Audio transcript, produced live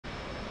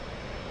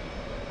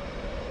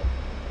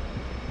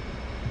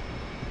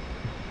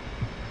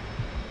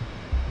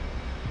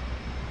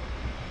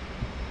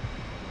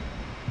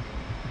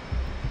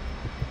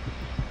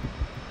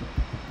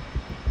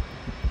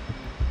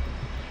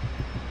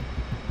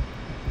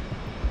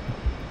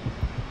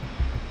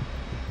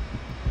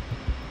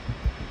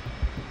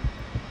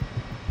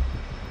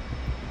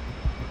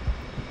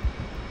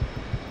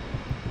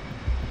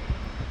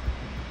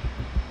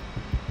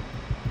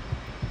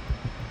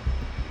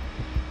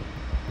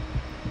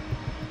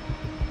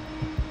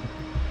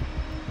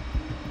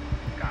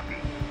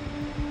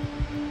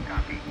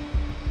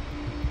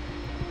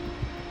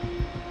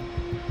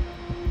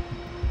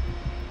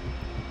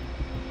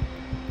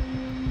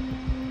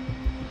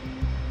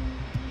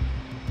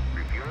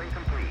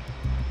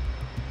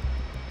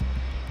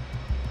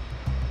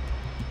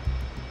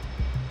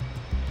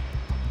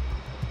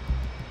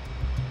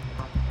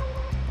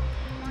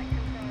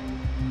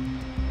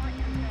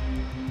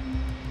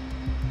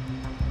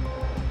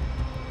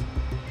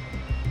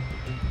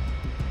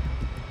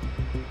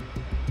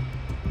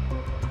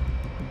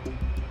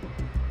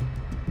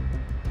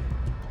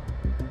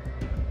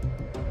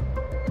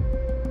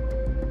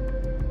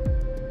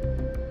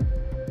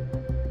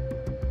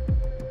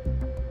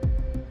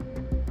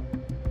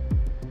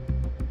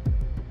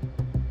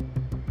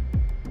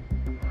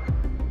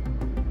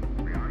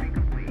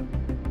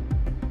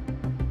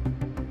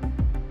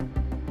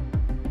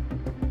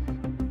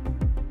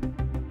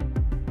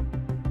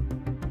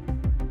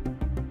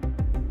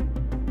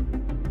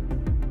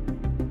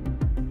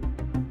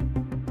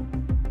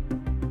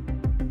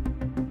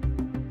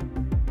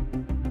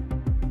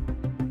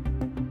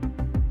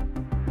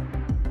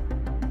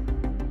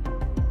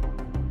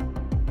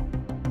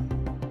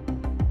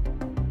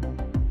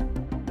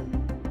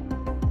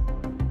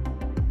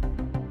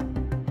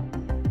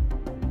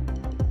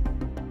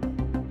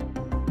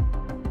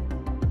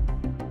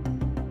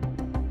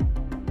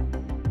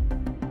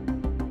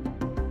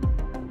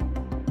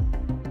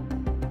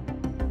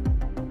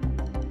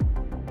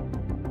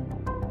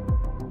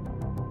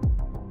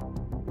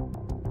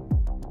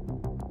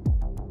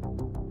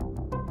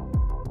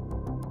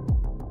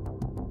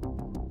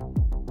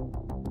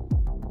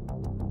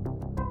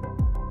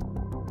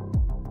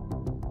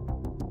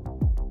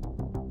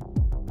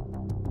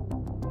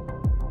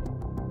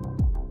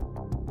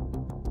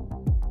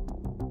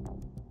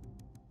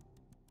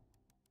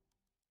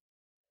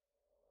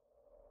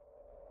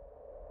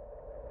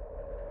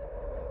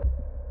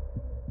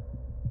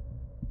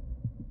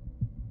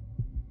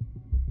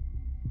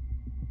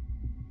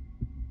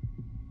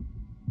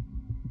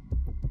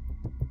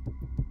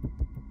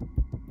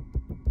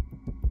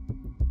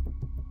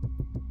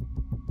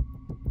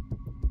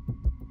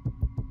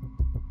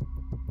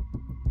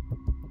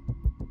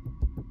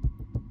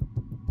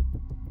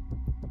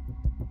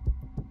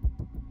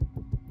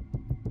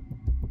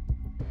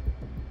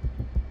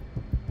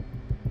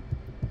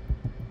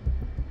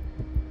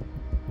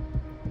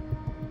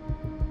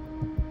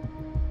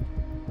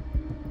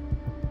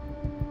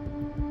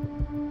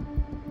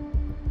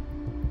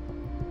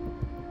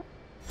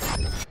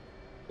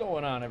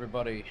going on,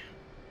 everybody?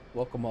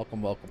 Welcome,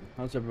 welcome, welcome.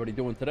 How's everybody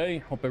doing today?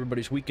 Hope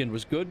everybody's weekend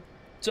was good.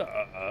 What's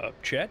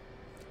up, Chet?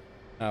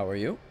 How are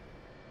you?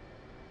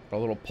 Got a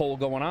little poll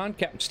going on.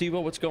 Captain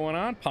Steve-O, what's going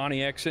on?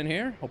 Pontiac's in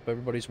here. Hope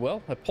everybody's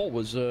well. That poll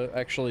was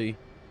actually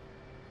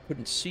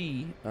couldn't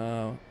see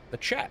the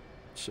chat,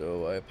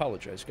 so I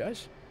apologize,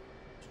 guys.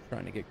 Just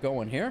trying to get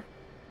going here.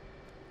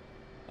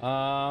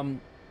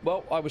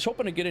 Well, I was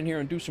hoping to get in here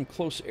and do some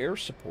close air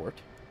support.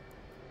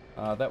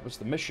 That was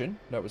the mission.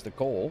 That was the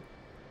goal.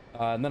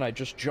 And then I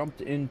just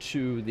jumped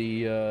into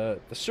the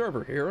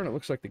server here, and it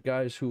looks like the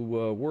guys who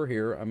were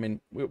here. I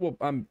mean, we'll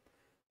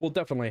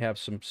definitely have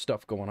some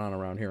stuff going on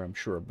around here, I'm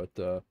sure. But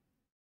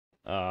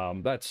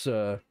that's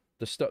the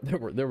stuff.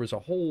 There was a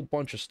whole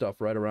bunch of stuff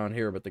right around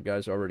here, but the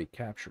guys already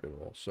captured it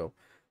all. So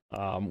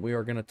we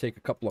are going to take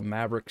a couple of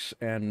Mavericks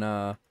and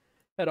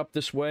head up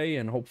this way,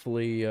 and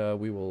hopefully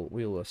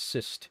we'll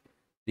assist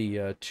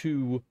the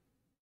two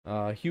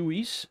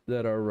Hueys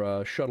that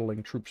are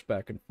shuttling troops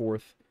back and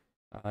forth.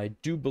 I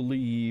do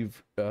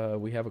believe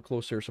we have a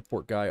close air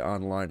support guy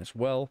online as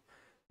well,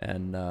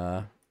 and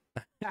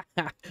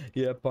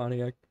yeah,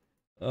 Pontiac.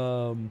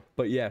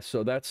 But yeah,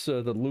 so that's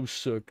the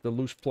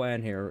loose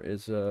plan here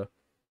is to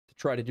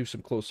try to do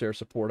some close air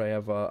support. I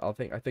have I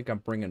think I'm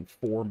bringing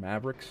 4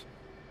 Mavericks,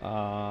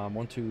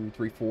 1, 2,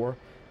 3, 4,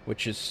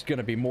 which is going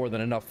to be more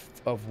than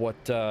enough of what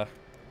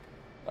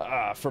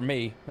for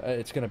me.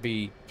 It's going to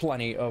be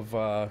plenty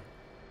of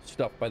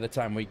stuff by the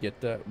time we get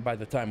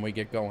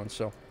going.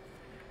 So.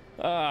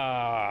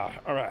 All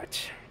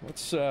right.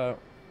 Let's. I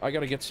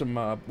gotta get some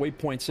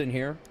waypoints in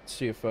here.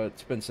 See if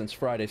it's been since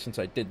Friday since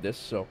I did this.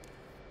 So,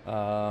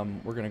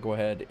 we're gonna go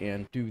ahead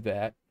and do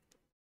that.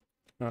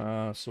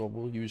 So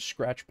we'll use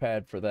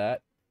Scratchpad for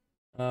that.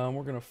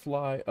 We're gonna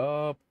fly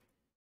up.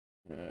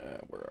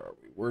 Where are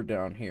we? We're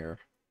down here.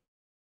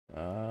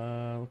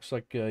 Looks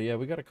like yeah,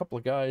 we got a couple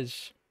of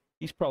guys.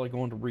 He's probably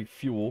going to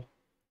refuel.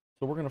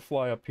 So we're gonna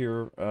fly up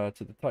here to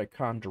the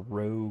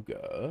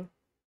Ticonderoga.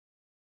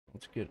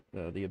 Let's get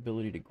the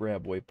ability to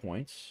grab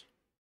waypoints.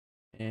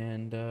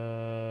 And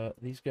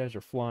these guys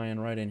are flying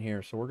right in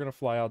here. So we're going to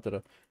fly out to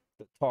the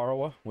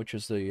Tarawa, which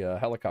is the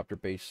helicopter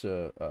base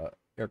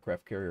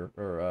aircraft carrier,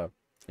 or,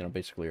 you know,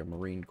 basically a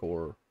Marine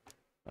Corps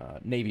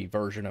Navy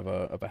version of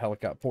a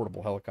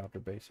portable helicopter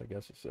base, I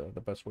guess is the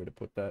best way to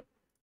put that.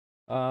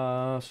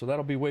 So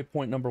that'll be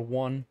waypoint number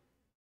 1.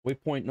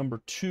 Waypoint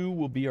number 2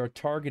 will be our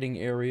targeting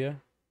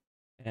area.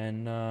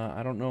 And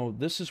I don't know,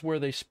 this is where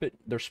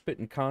they're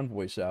spitting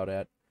convoys out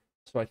at.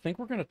 So I think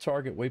we're going to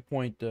target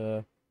waypoint,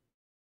 yeah,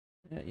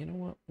 you know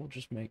what, we'll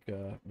just make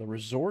the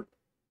resort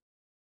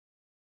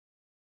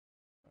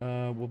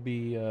will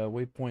be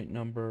waypoint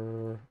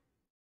number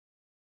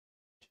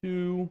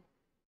 2. We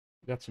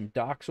got some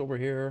docks over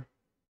here.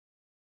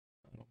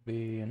 That'll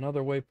be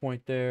another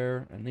waypoint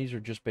there, and these are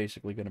just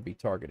basically going to be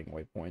targeting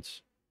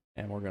waypoints,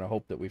 and we're going to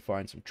hope that we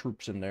find some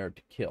troops in there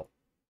to kill,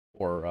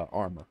 or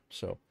armor.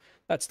 So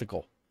that's the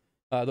goal.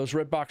 Those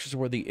red boxes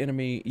were the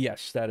enemy.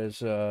 Yes, that is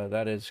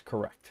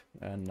correct,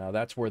 and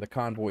that's where the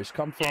convoys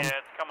come from. Yeah, it's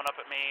coming up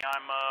at me.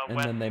 I'm and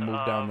west then they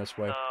move down this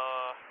way.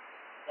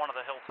 One of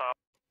the hilltops.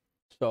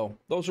 So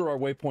those are our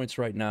waypoints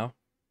right now.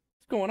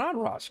 What's going on,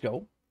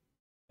 Roscoe?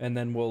 And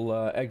then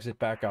we'll exit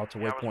back out to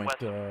waypoint.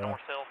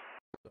 North Hill.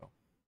 So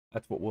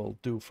that's what we'll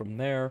do from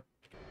there.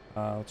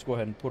 Let's go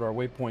ahead and put our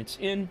waypoints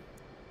in.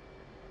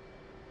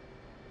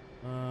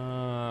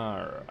 All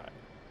right.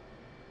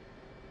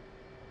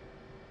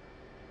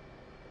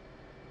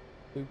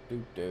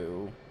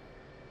 Do.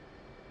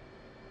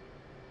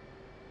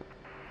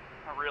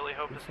 I really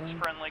hope this is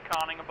friendly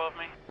conning above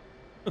me.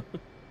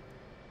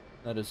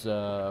 That is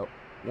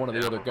one of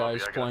the other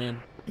guys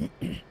playing.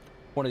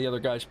 One of the other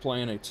guys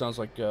playing. It sounds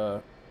like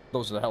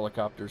those are the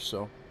helicopters.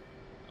 So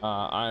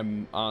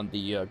I'm on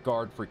the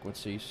guard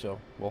frequency. So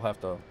we'll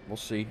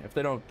see if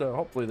they don't.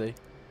 Hopefully they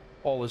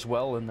all is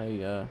well, and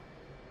they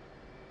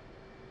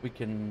I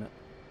can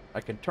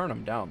turn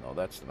them down though.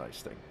 That's the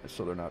nice thing,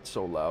 so they're not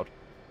so loud.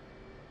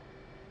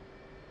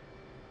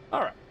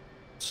 Alright,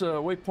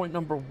 so waypoint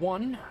number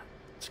 1.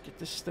 Let's get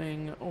this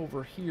thing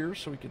over here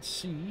so we can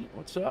see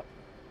what's up.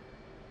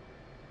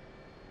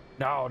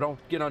 No, don't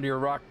get under your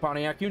rock,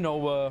 Pontiac. You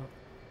know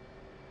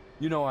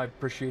I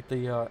appreciate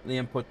the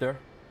input there.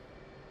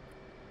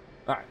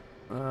 Alright,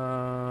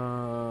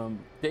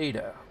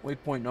 data,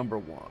 waypoint number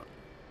 1.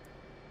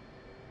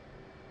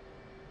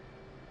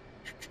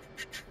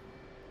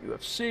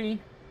 UFC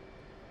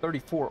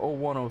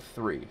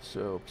 340103,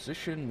 so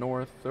position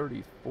north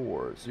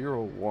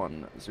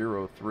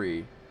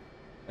 340103,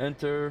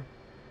 enter,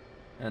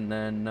 and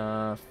then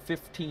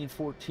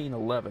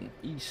 151411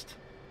 east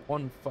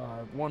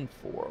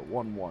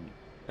 151411,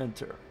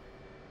 enter.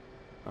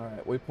 All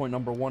right, waypoint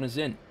number 1 is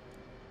in.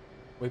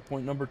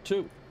 Waypoint number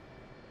 2,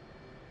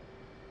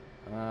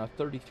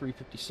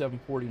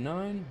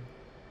 335749,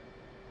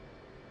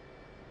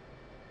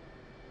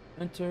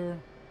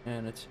 enter,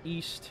 and it's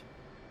east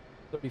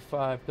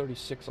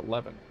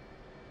 353611,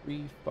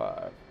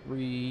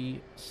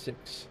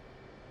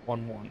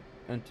 353611,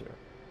 enter.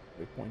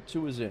 Waypoint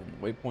 2 is in.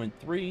 Waypoint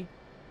 3,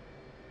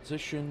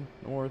 Position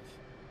north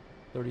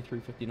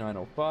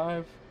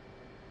 3359.05.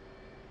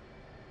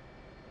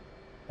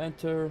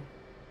 Enter.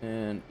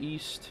 And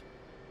east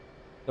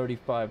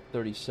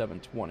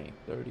 3537.20.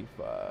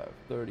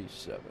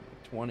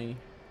 3537.20.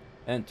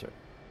 Enter.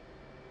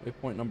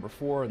 Waypoint number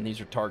 4, and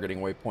these are targeting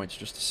waypoints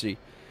just to see.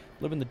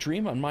 Living the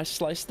dream on my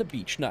slice of the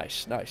beach.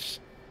 Nice, nice.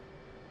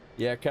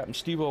 Yeah, Captain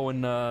Steve-O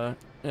and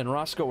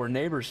Roscoe are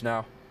neighbors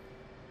now.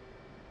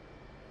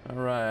 All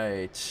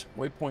right,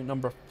 waypoint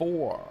number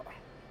 4.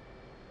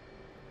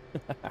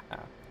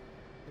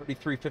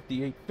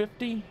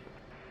 3358.50.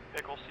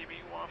 Pickle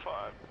CB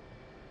 105.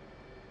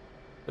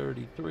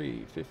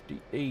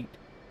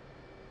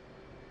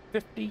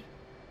 3358.50.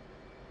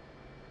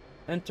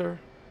 Enter.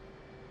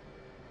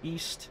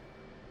 East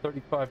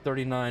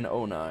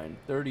 3539.09.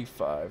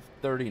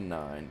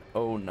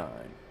 3539.09.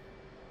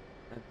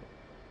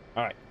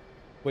 All right,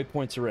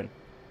 waypoints are in.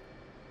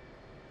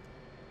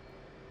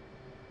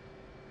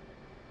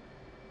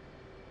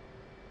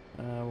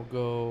 We'll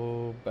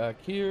go back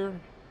here.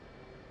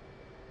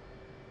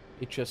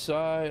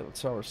 HSI,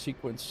 let's our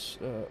sequence,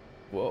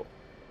 whoa.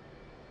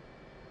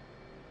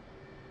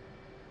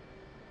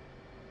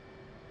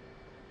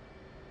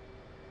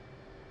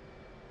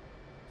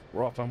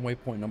 We're off on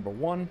waypoint number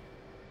 1.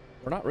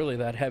 We're not really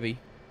that heavy.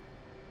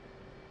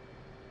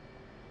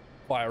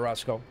 Bye,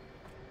 Roscoe.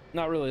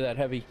 Not really that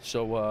heavy,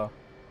 so, we're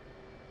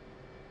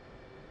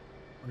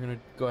gonna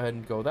go ahead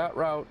and go that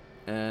route,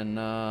 and,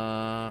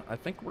 I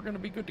think we're gonna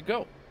be good to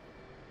go.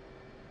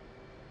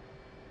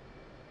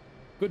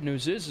 Good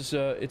news is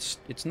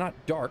it's not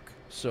dark,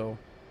 so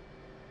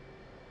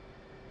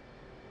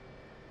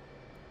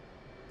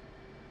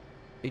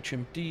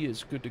HMD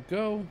is good to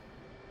go.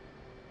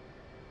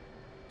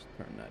 Let's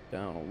turn that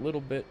down a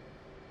little bit.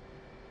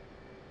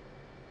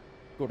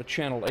 Go to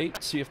channel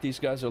 8, see if these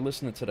guys are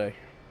listening today.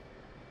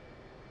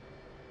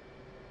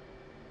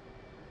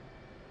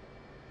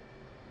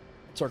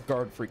 What's our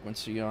guard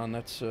frequency on?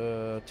 That's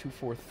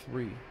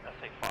 243.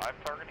 SA5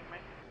 targeting me.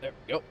 There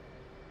we go.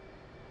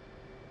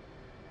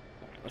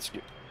 Let's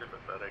get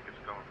sympathetic. It's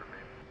going for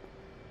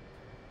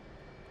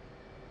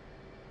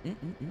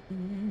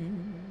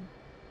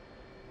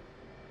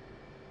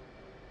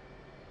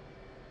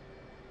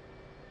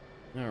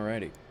me.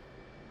 Alrighty.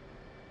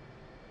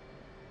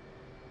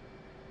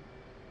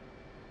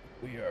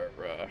 We are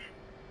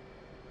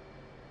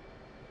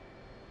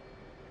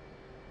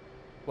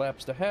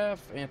flaps to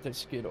half,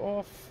 anti-skid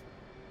off,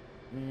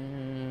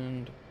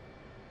 and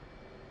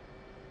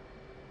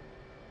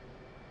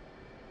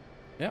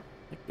yeah, I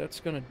think that's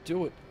gonna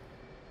do it.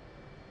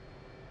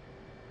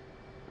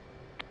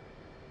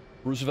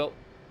 Roosevelt,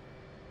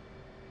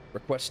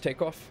 request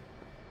takeoff.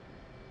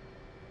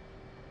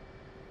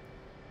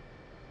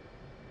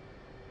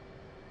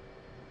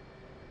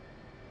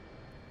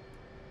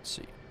 Let's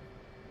see.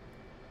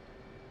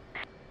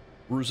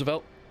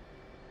 Roosevelt.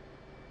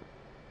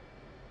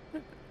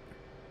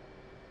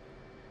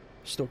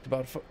 Stoked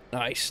about it.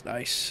 Nice,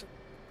 nice.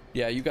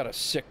 Yeah, you got a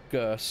sick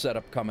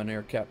setup coming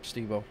here, Cap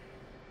Steve-O.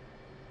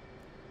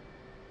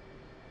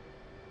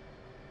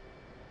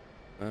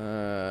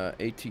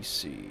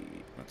 ATC.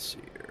 Let's see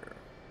here.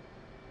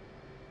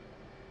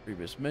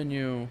 Previous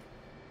menu.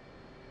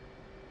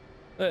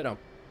 They don't.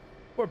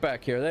 We're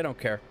back here. They don't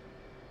care.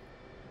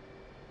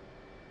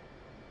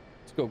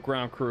 Let's go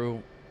ground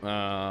crew.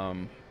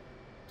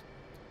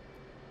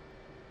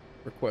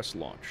 Request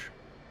launch.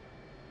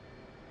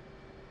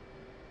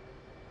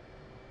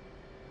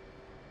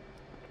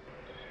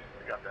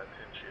 We got that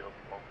tin shield,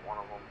 one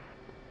of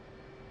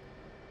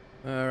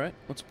them. All right,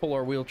 let's pull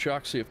our wheel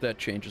chock, see if that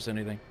changes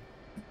anything.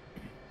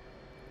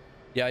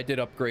 Yeah, I did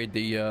upgrade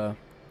the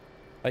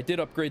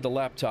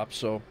laptop,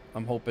 so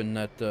I'm hoping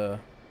that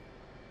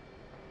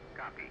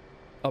Copy.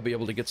 I'll be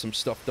able to get some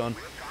stuff done.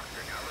 Wheel chocks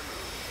are now removed.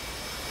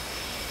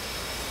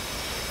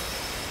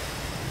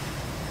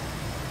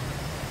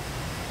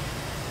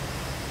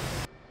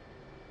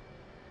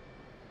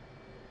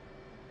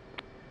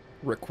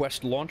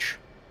 Request launch.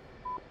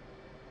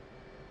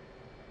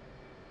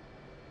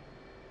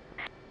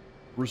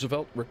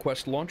 Roosevelt,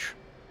 request launch.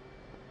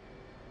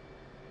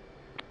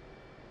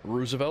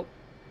 Roosevelt,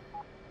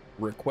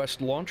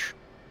 request launch.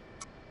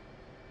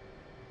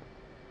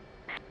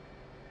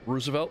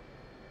 Roosevelt.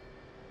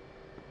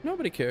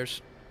 Nobody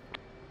cares.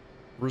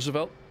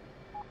 Roosevelt,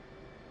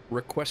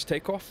 request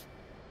takeoff.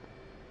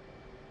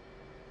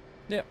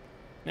 Yep.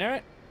 All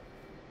right.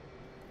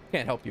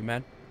 Can't help you,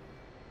 man.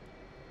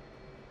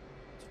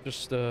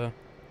 Just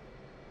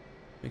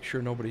make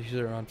sure nobody's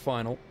there on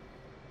final.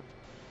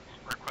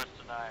 Request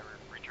deny.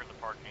 Return to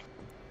parking.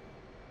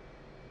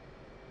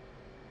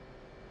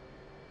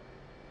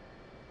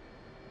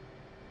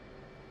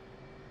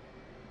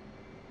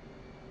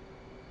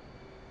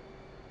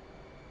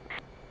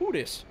 Who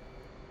this?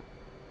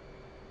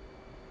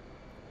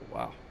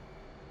 Wow.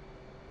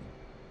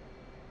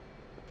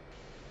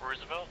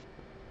 Roosevelt.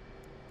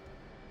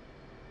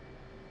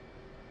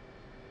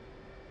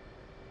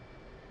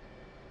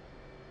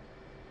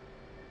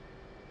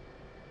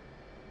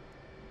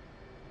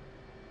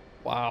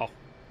 Wow.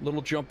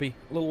 Little jumpy,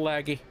 little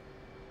laggy.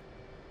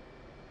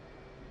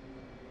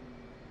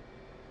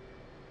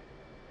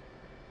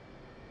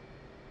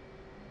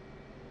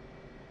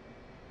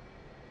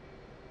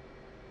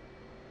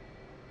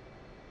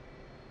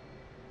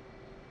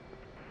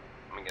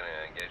 I'm gonna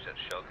engage that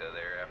Shilka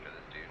there after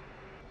this dude.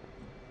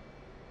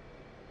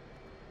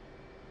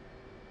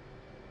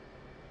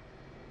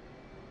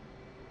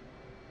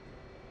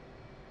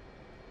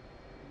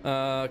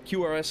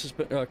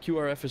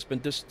 QRF has been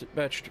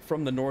dispatched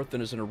from the north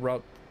and is in a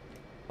route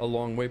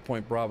along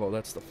waypoint Bravo.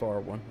 That's the far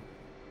one.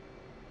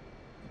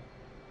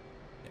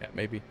 Yeah,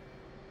 maybe.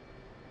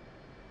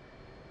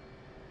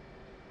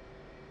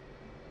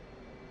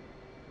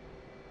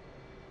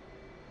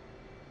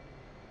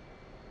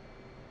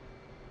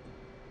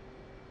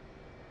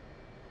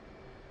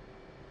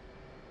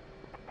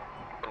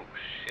 Oh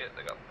shit,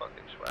 they got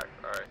fucking swacked.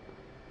 Alright.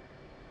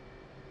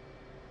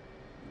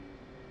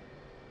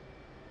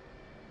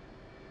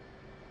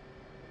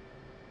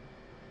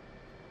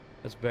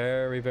 It's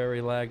very, very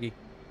laggy.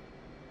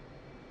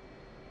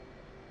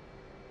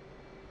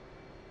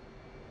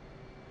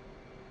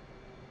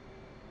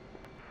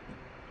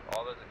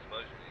 All those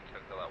explosions you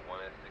took to that one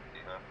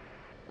S60,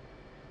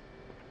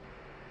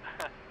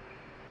 huh?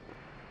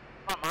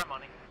 Not my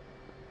money.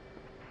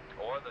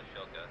 Or the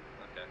Shilka,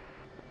 okay.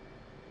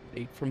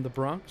 8 from the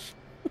Bronx.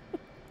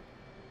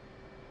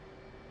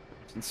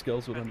 Some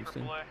skills would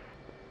understand. AAA.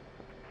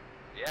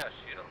 Yeah,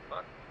 shoot him,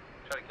 fuck.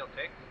 Try to kill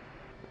ticks?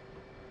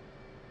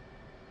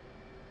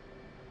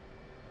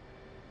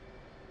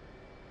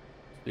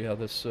 See how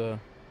this,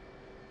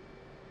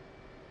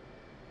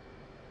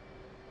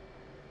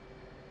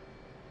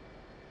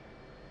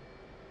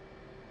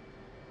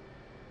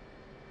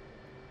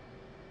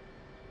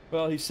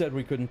 Well, he said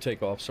we couldn't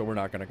take off, so we're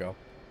not gonna go.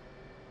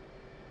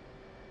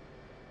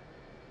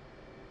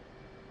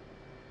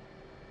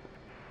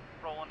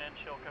 Rolling in,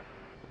 Shilka.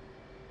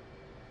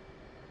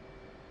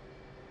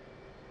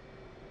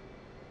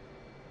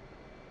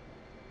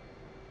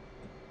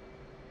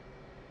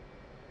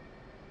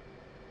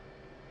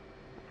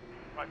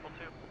 Rifle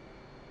 2.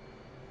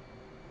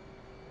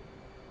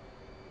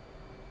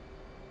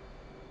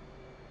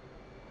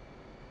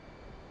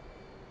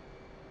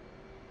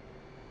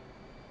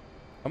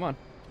 Come on.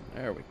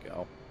 There we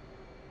go.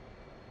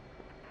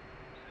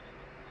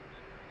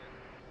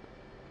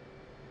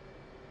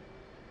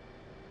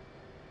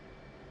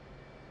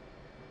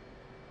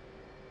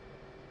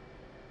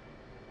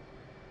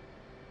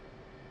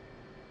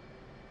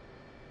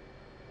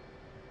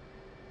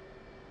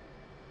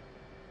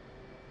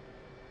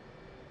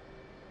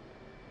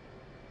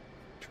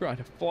 Trying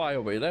to fly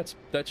away. That's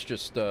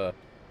just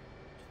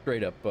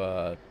straight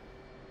up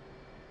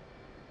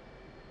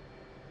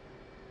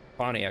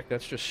Pontiac.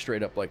 That's just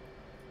straight up like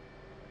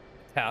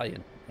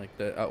Italian, like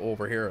the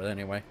over here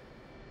anyway.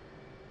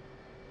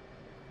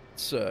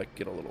 Let's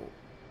get a little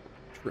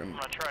trim. I'm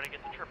gonna try to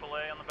get the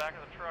AAA on the back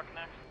of the truck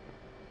next.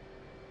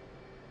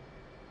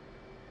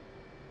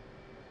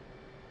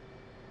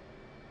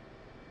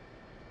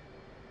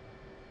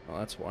 Well,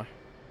 that's why.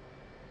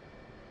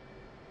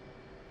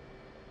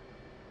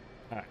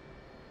 Alright.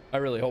 I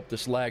really hope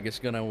this lag is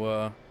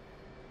gonna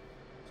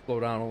slow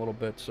down a little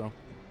bit, so.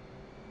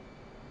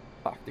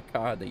 Park the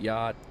car, the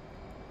yacht.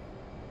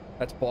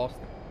 That's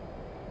Boston.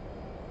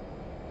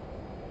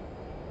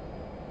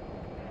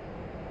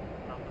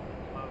 Nothing but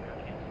smoke,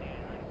 I can't see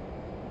anything.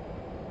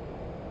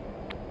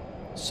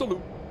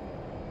 Salute.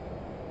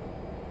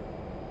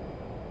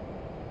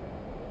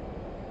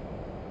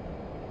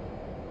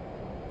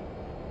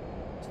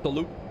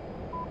 Salute.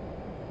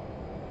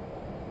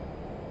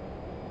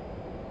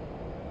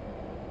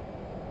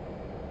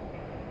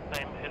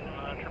 Same hitting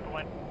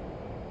AAA.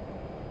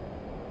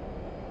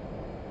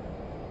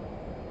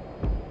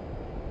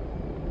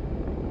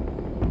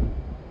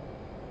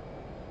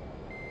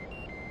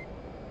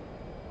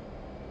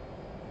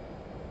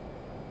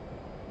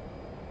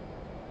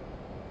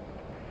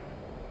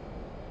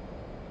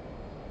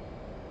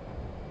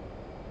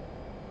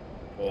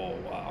 Oh,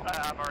 wow.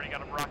 I've already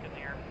got him rocking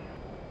the air.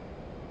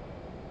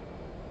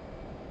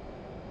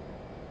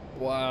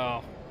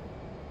 Wow.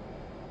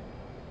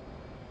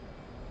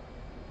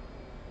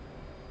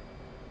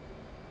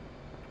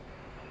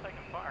 I'm taking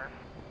fire.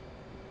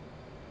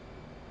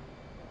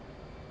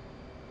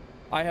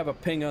 I have a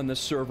ping on this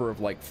server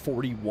of like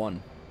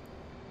 41.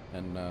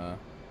 And,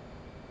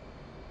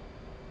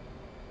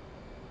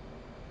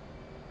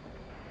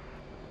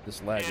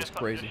 this lag is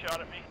crazy. Just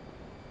shot at me.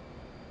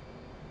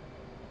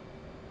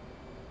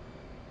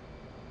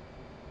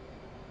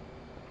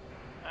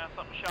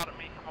 Something shot at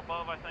me from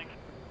above, I think.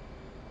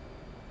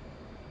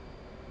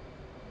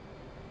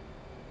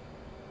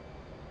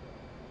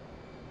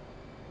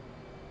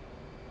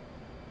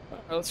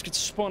 Alright, let's get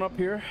spun up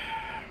here.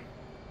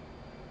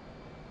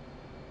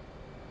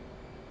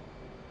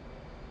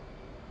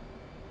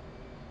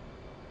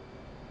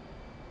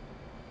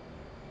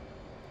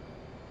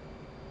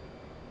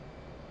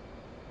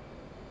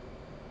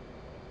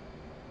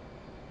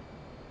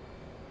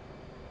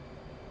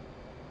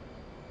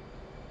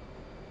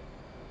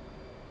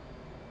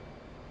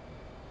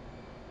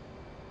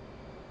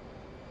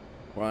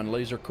 We're on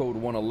laser code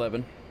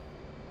 111.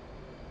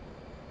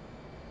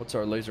 What's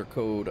our laser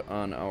code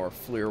on our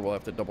FLIR? We'll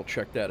have to double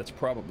check that. It's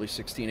probably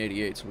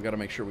 1688, so we got to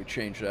make sure we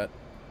change that.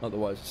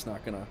 Otherwise, it's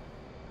not gonna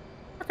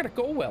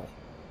go well.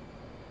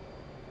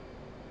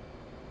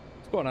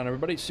 What's going on,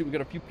 everybody? See, we got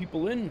a few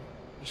people in.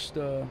 Just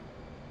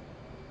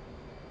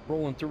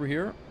rolling through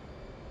here.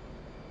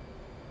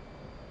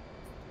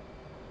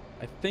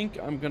 I think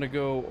I'm gonna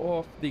go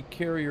off the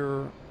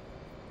carrier.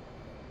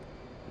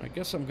 I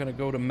guess I'm gonna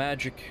go to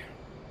Magic.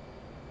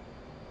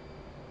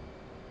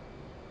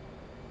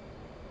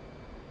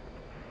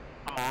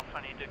 I'm off.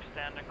 I need to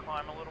extend and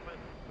climb a little bit.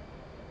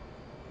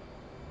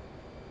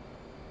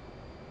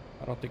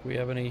 I don't think we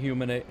have any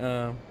human.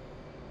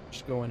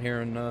 Just go in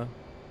here and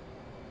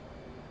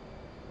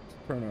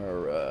turn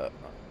our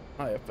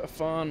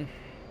IFF on.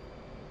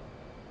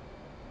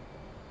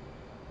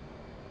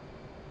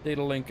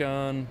 Data link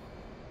on.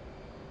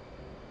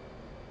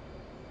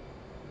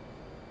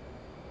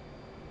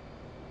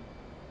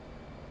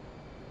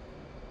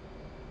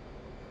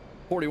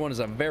 .41 is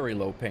a very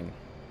low ping,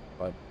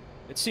 but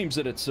it seems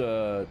that it's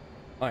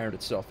ironed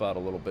itself out a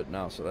little bit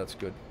now, so that's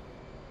good.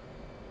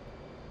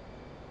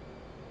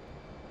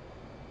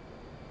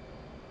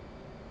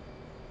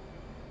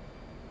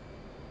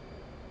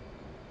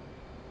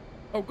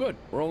 Oh, good.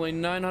 We're only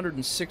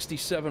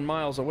 967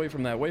 miles away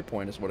from that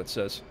waypoint, is what it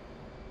says.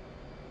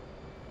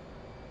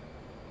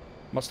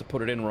 Must have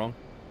put it in wrong.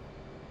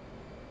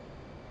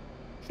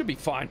 Should be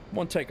fine.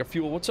 One tank of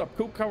fuel. What's up,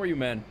 Coop? How are you,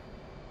 man?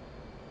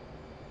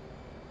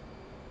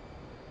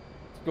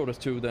 Let's go to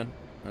 2 then,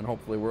 and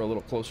hopefully we're a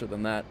little closer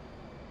than that.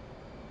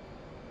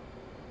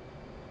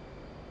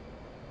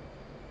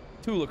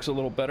 2 looks a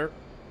little better.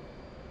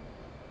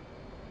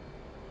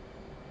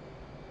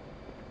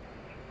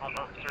 Is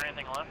there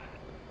anything left?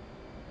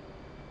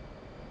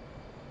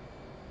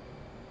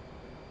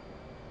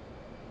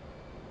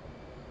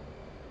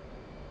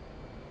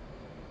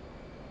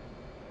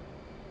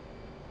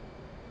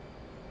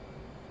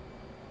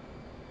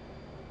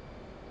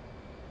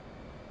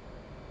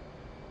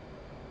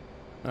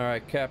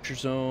 Alright, capture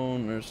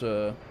zone. There's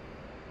a...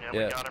 Yeah, we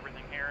got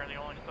everything here, and the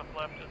only stuff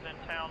left is in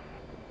town.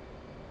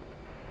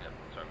 Yep,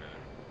 it's all good.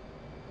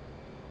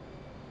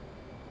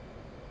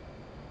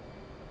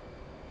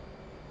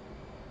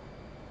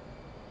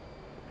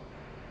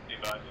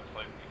 Advise, looks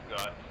like we've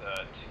got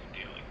 2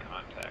 daily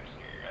contacts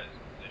near your guys'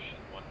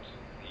 position. One's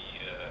the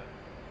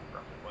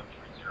roughly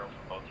 130 for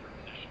both your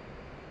position.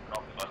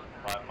 Probably less than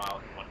 5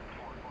 miles and 1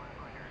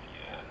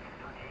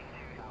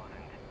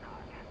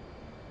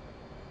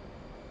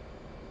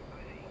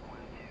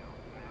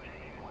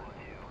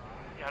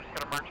 Yeah, I just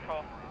got a merge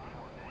call.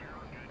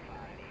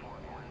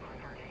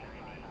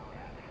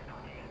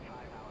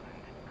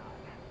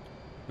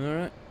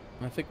 Alright.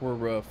 I think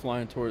we're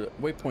flying toward...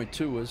 Waypoint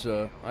 2 is...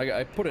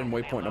 I put in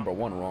waypoint number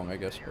 1 wrong, I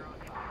guess. But...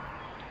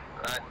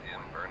 I see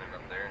him burning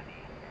up there.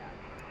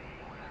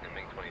 He's gonna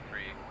make 23.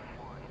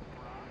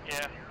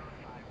 Yeah.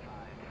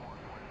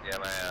 Yeah,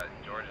 my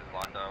George is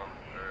locked down,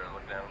 or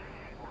looked down.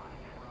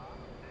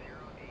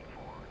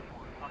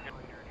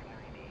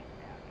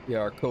 Yeah,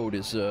 our code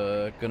is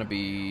gonna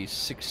be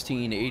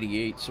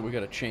 1688, so we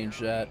gotta change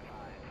that.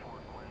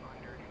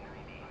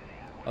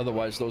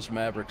 Otherwise, those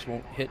Mavericks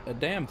won't hit a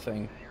damn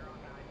thing.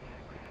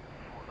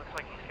 Looks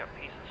like he's got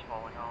pieces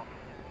falling off.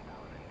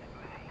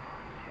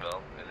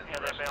 Well, it is Yeah,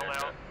 they bailed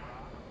out.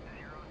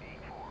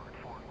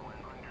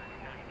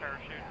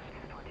 Parachutes.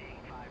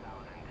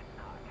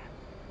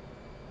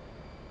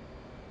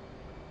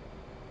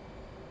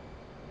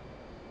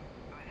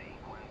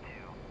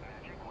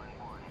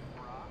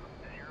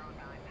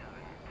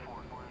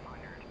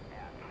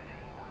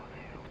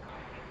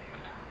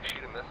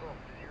 Shoot a missile?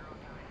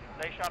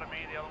 They shot at me,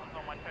 the other one's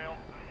on my tail.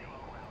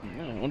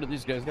 Yeah, I wonder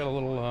these guys got a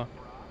little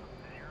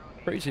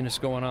craziness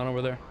going on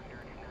over there.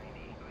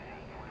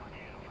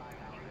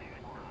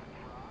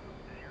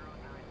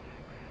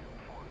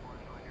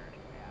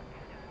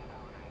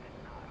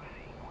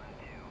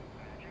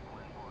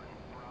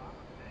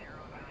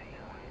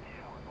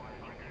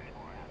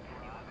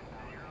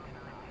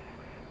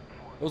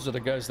 Those are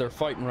the guys they're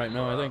fighting right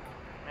now, I think.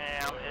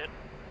 Yeah, I'm hit.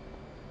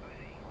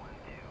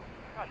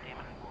 God damn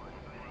it.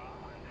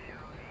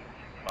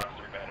 Box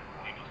 3 bad.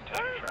 Eagles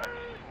attack track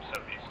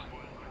southeast.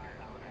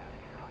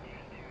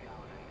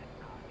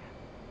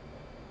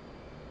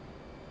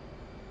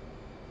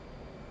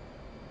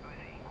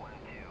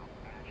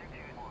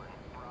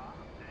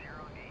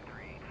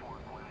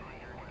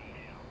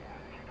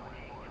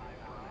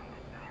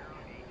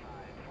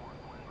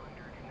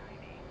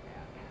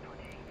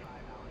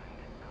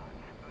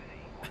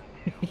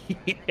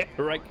 Yeah,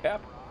 right,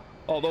 Cap?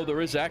 Although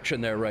there is action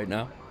there right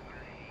now.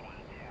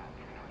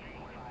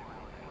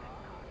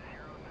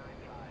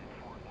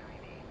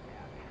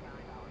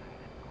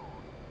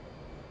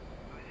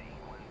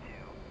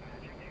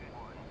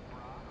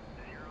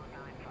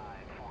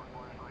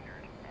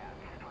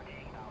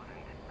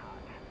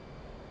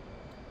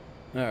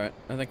 Alright,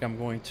 I think I'm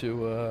going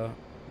to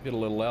get a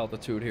little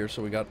altitude here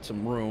so we got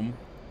some room.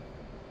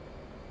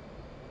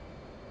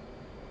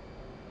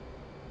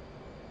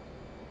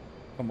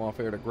 Come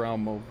off air to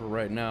ground mode for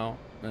right now,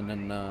 and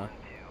then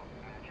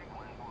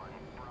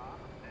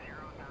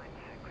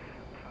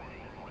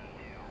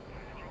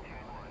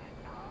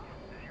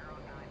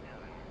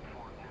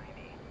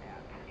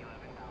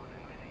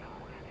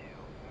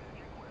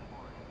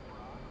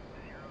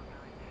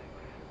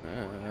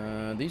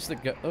these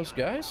those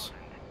guys?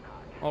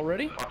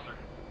 Already? Foxer.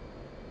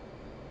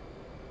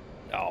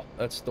 Oh,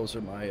 those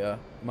are my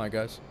my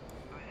guys.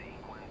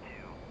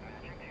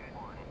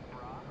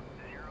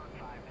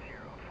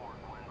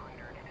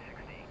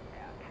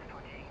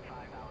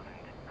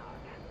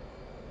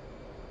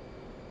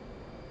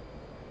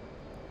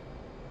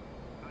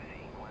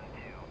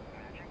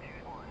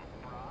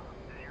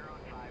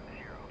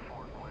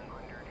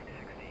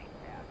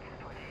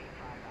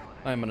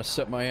 I'm gonna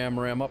set my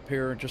AMRAM up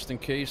here just in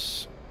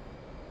case.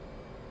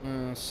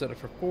 Set it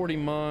for 40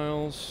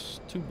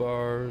 miles, 2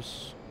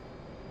 bars.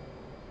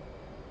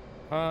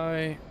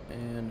 High,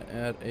 and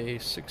add a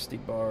 60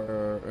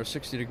 bar or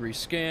 60 degree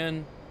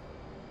scan.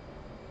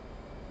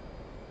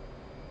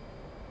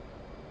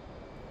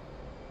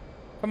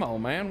 Come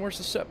on, man, where's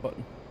the set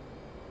button?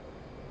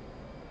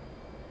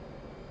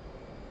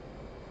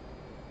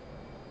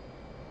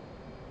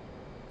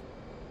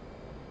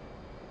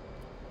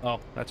 Oh,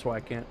 that's why I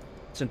can't.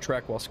 It's in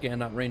track while scan,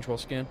 not range while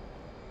scan.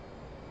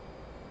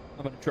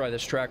 I'm gonna try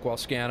this track while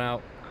scan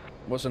out.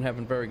 Wasn't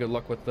having very good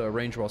luck with the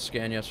range while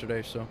scan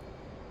yesterday, so.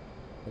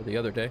 Or the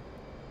other day.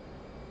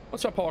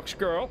 What's up, Hawks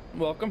Girl?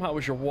 Welcome. How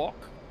was your walk?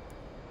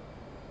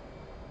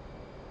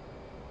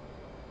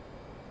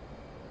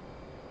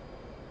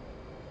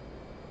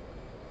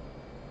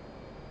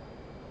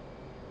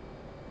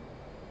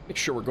 Make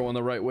sure we're going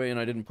the right way and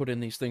I didn't put in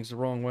these things the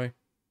wrong way.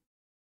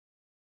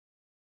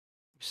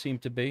 Seem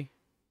to be.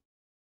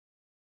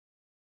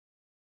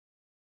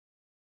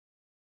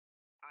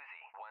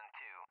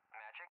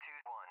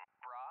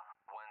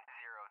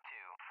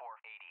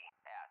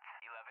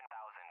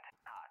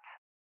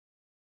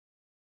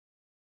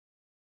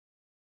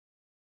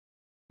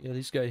 Yeah,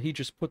 these guys, he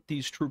just put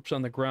these troops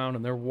on the ground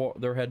and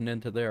they're heading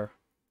into there.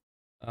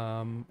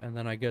 And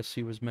then I guess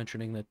he was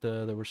mentioning that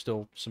there was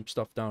still some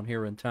stuff down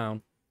here in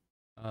town.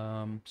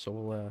 So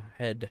we'll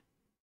head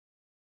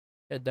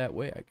that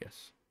way, I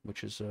guess,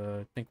 which is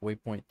I think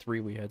waypoint 3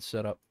 we had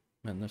set up,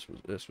 and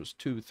this was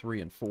 2, 3,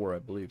 and 4, I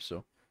believe.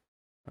 So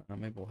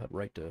maybe we'll head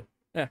right to.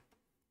 I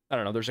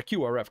don't know. There's a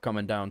QRF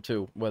coming down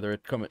too. Whether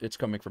it's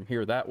coming from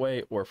here that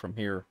way or from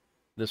here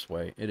this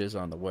way, it is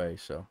on the way.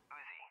 So.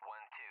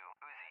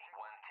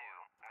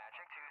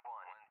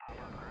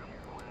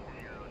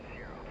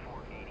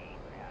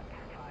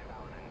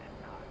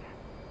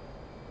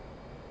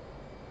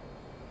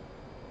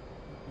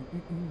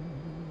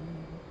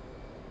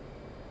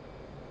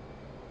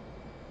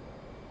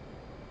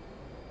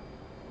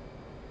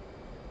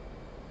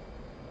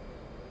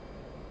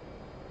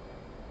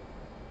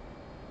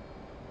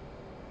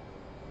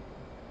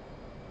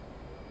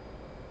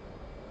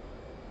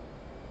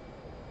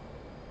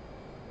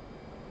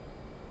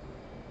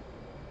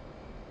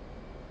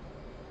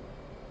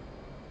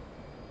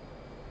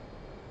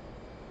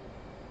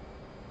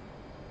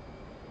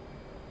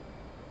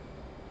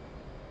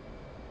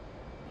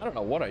 I don't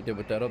know what I did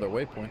with that other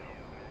waypoint. There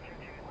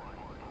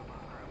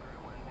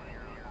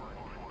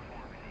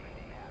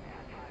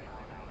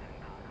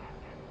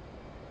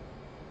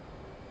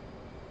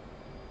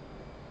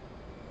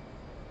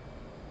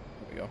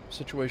we go.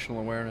 Situational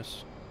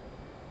awareness.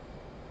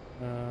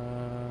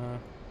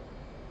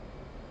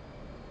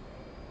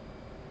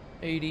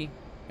 80.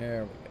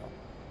 There we go.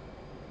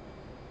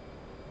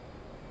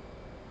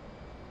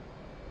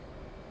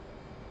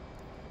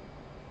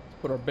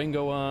 Let's put our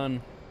bingo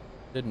on.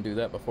 Didn't do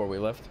that before we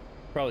left.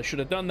 Probably should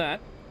have done that.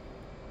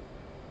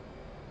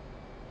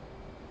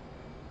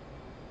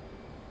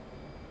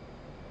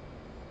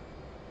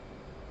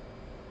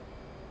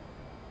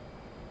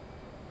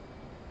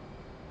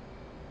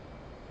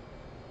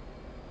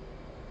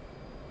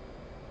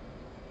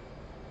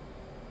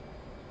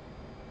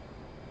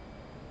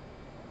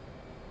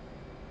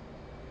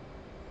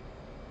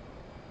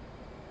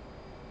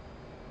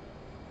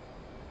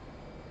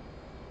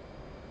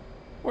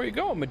 Where you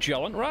going,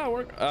 Magellan?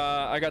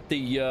 I got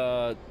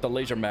the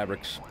laser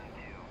Mavericks.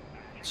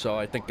 So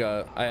I think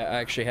I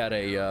actually had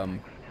a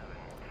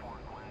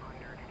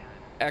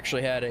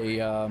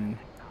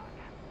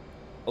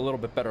little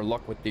bit better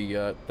luck with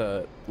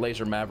the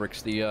laser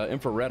Mavericks. The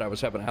infrared I was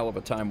having a hell of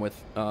a time with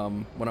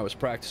when I was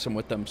practicing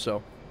with them.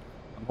 So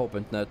I'm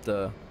hoping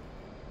that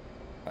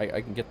I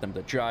can get them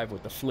to jive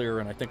with the FLIR,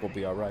 and I think we'll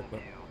be all right.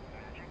 But.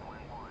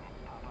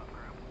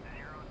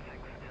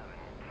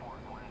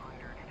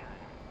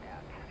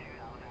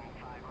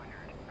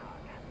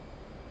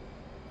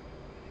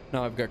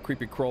 Now I've got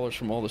creepy crawlers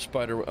from all the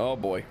spider. Oh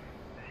boy.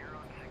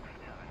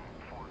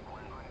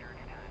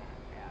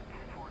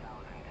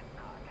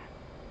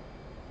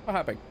 What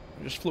happened?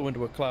 I just flew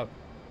into a cloud.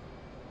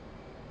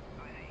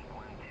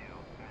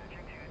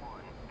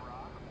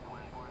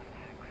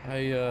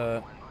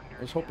 I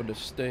was hoping to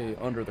stay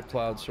under the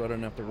clouds so I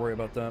didn't have to worry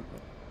about that.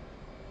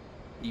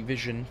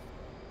 E-vision.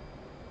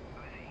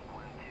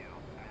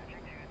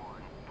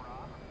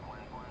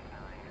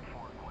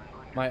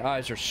 My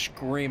eyes are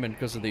screaming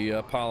because of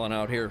the pollen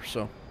out here,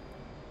 so.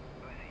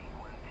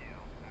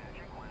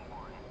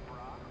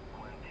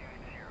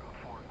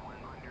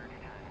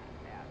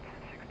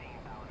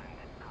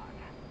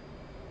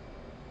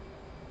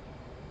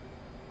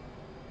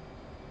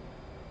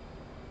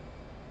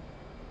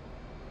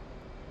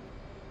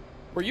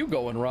 are you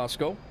going,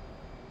 Roscoe?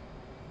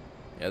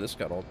 Yeah, this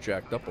got all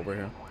jacked up over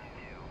here.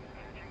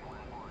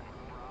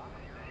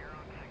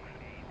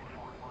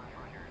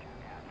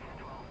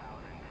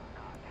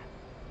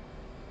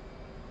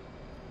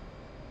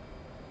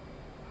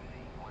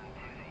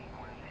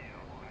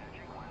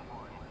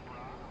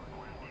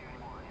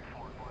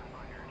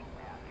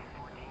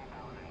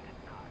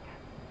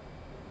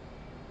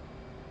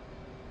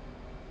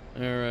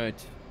 All right.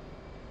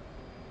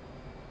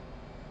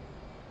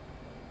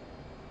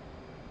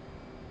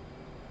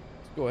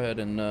 Let's go ahead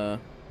and,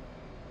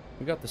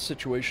 we got the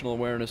situational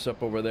awareness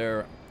up over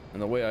there,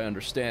 and the way I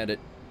understand it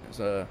is,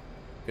 we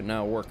can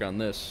now work on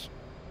this.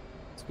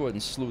 Let's go ahead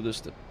and slew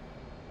this to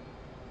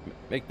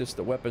make this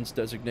the weapons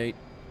designate.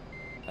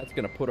 That's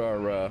gonna put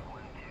our,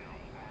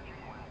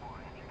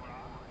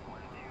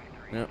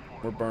 yeah,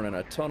 we're burning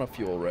a ton of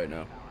fuel right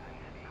now.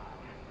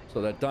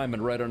 So that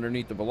diamond right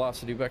underneath the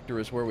velocity vector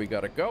is where we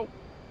gotta go.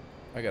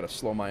 I gotta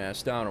slow my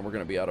ass down or we're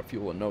gonna be out of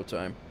fuel in no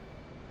time.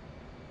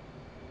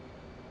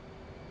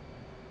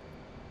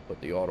 Put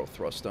the auto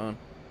thrust on.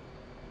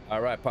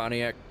 Alright,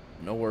 Pontiac,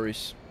 no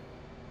worries.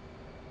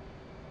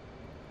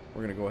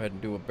 We're gonna go ahead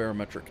and do a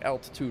barometric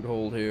altitude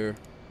hold here.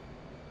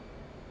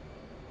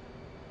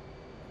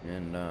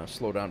 And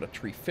slow down to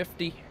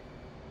 350.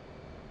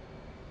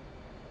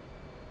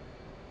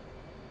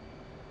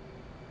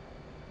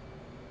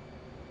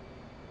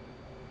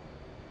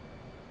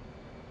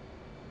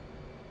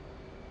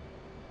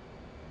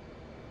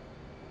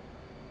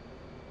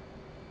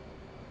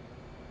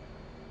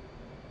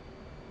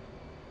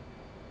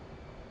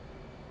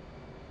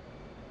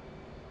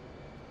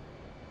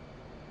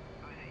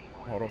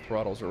 Auto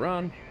throttles are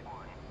on.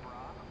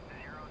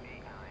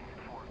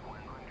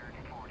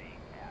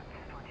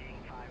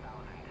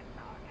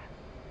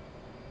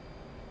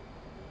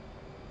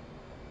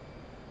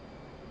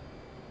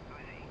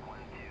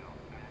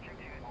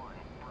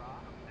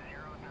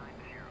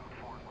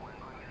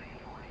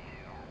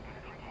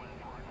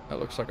 That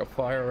looks like a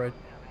fire, right?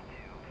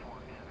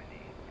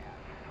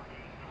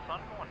 Sun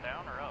going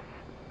down or up?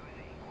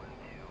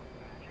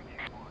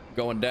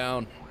 Going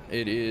down.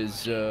 It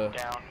is, Down.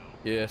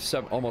 yeah,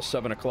 almost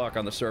 7 o'clock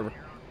on the server.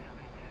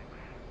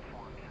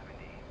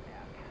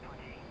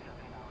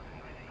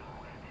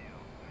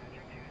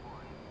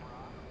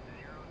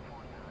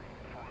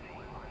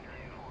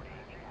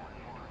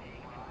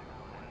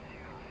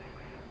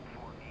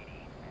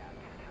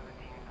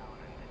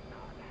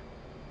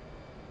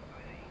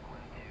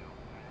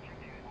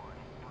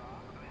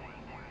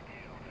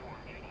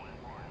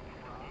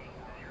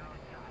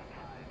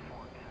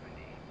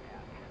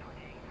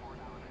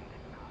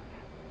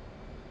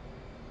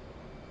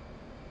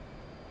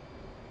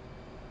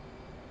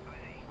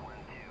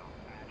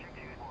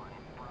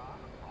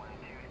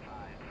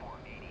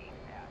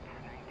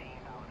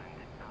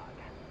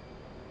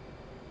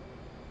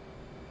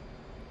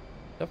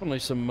 Definitely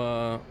some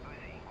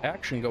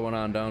action going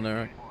on down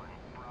there.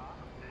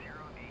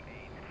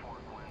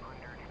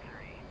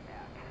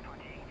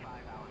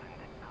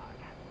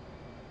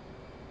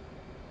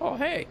 Oh,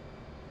 hey. You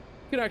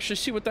can actually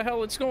see what the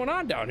hell is going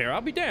on down here. I'll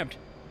be damned.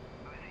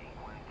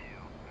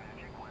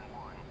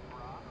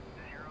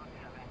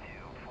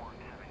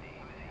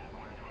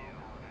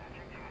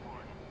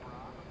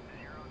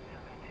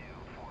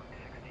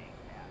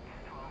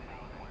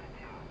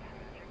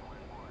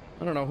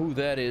 I don't know who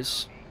that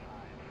is.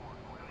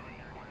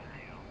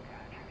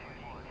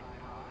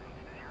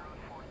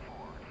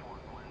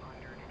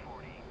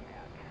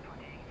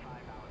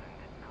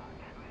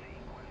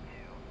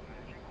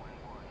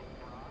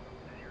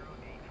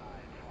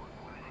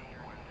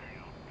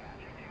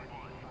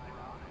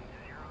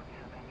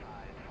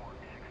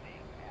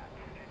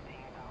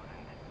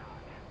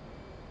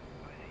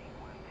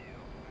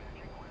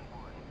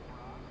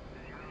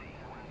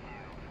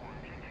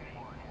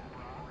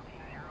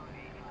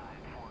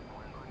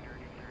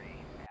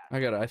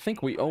 I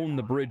think we own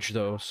the bridge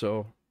though,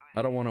 so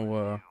I don't want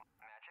to,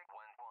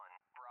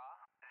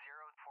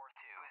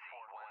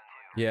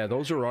 yeah,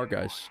 those are our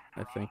guys,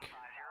 I think.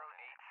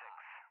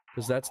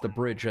 Because that's the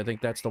bridge. I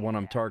think that's the one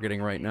I'm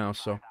targeting right now,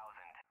 so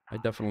I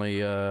definitely,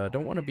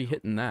 don't want to be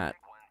hitting that.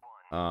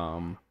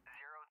 Yeah,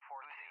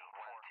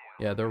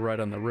 they're right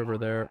on the river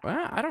there.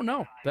 I don't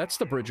know. That's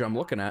the bridge I'm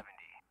looking at.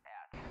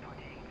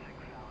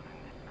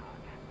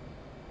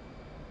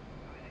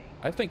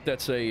 I think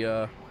that's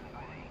a,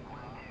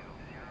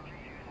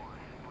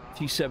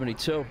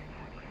 T-72.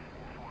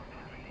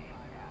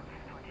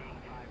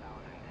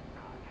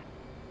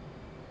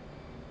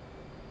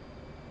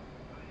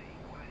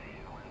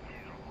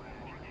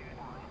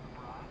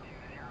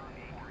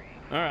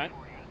 All right.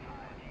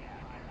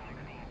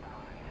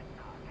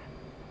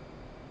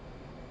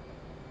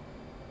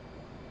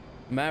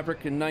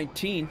 Maverick in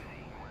 19.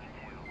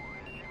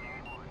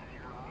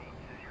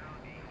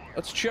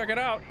 Let's check it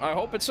out. I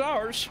hope it's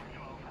ours.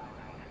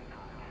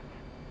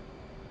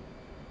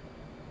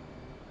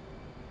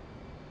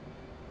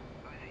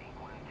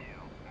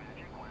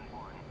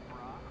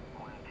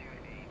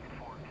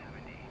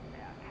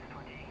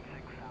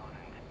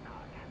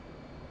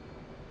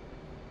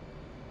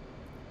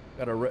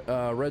 Got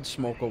a red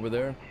smoke over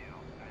there.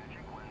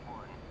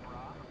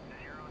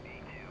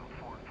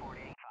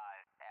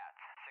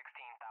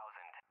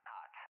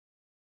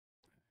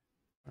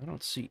 I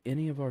don't see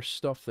any of our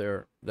stuff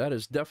there. That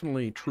is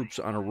definitely troops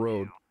on a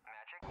road.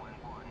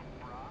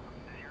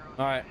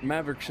 Alright,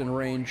 Mavericks in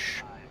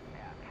range.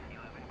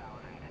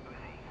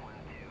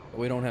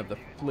 We don't have the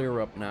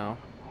flare up now.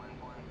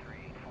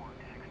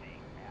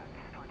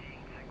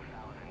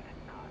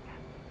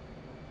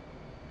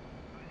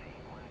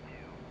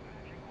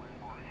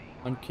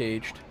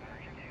 Uncaged.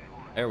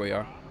 There we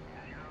are.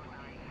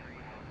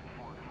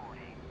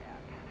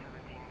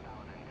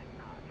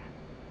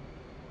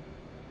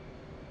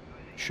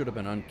 Should have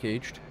been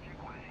uncaged.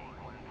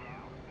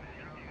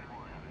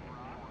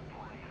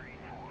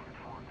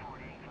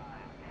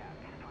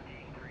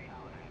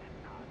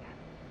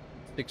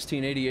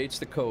 1688's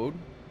the code.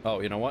 Oh,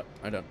 you know what?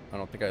 I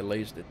don't think I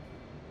lased it.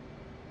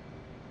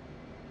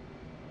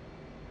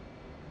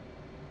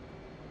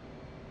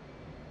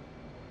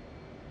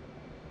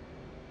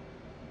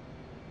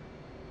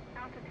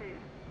 Altitude.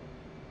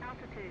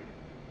 Altitude.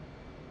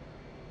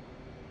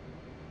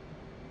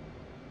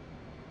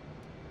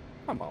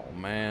 Come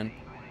on, man.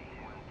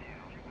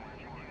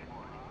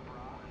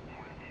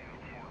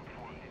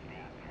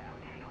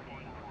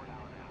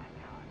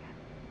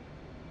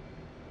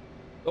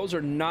 Those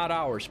are not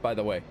ours, by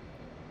the way.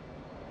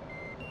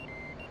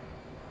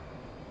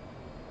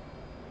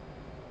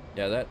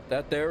 Yeah,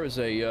 that there is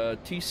a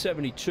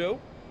T-72.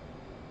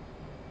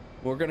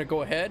 We're gonna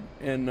go ahead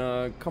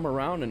and come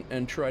around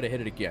and try to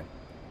hit it again.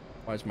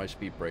 Why is my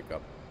speed break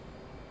up?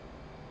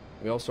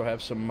 We also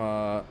have some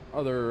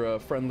other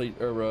friendly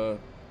or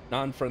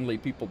non-friendly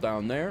people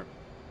down there,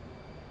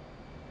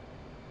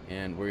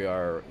 and we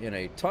are in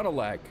a ton of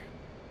lag.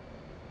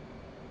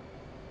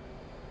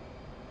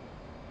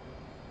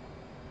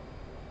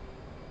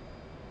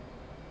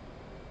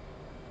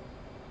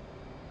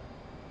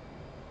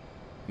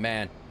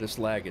 Man, this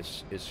lag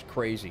is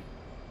crazy.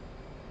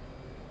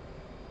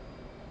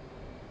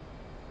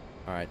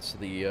 Alright, so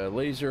the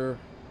laser...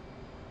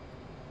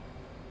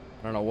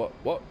 I don't know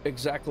what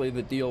exactly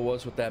the deal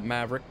was with that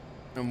Maverick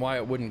and why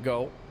it wouldn't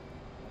go.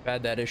 I've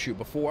had that issue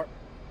before.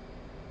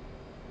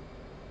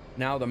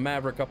 Now the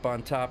Maverick up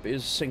on top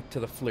is synced to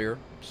the FLIR,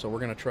 so we're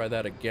going to try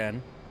that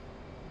again.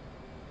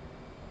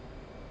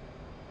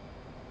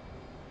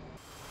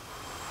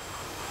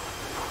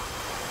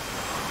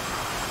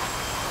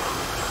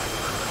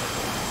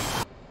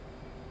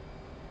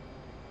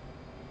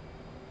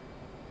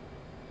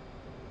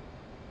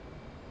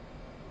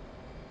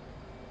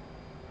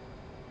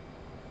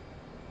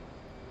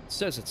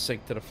 Says it's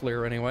synced to the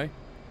FLIR anyway.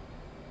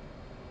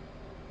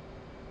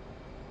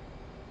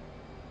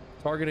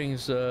 Targeting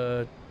is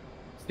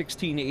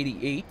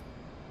 1688.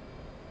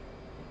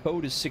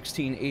 Code is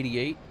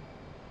 1688.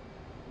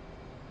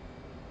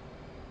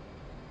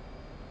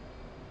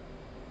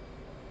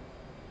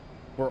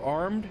 We're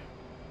armed.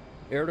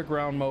 Air to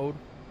ground mode.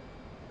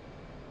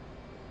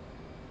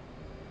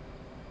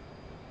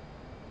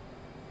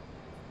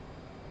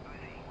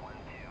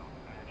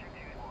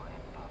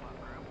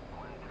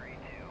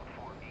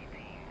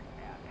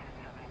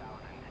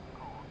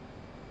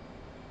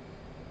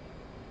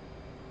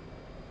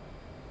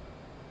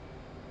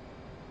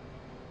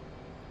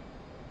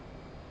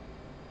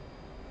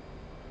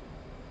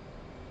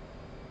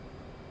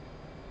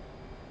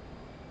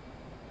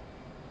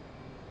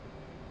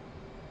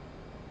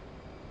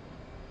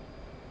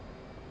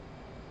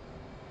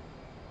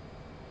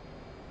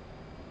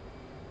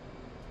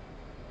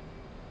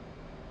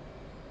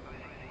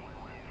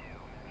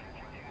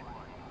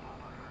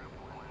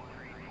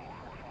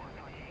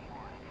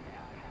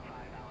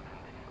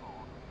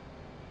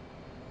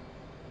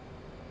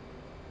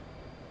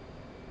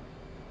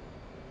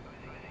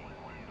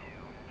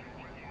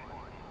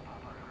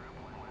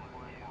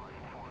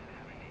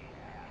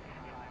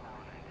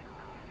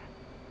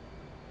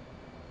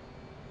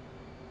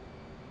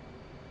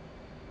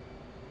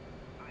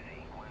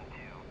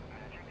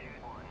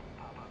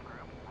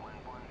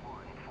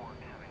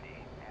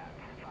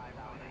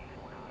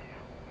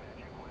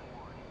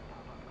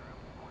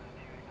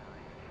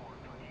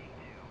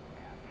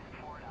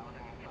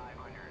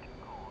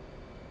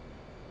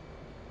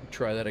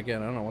 Try that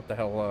again. I don't know what the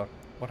hell,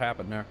 what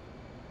happened there.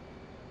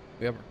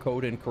 We have our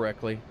code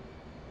incorrectly.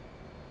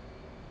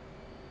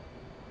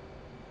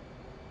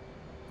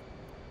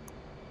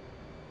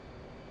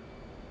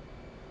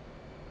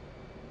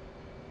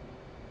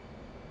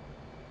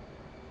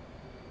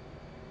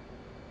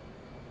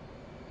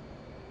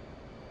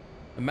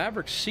 The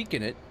Maverick's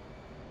seeking it,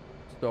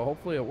 so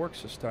hopefully it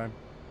works this time.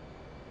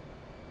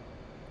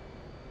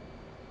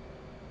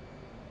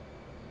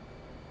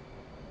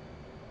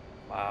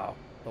 Wow.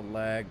 The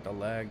lag, the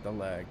lag, the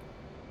lag.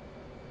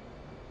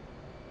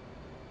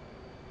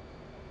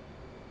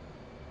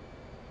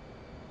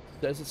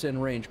 Says it's in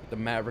range, but the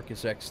Maverick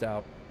is X'd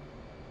out.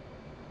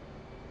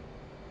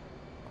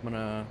 I'm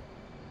gonna...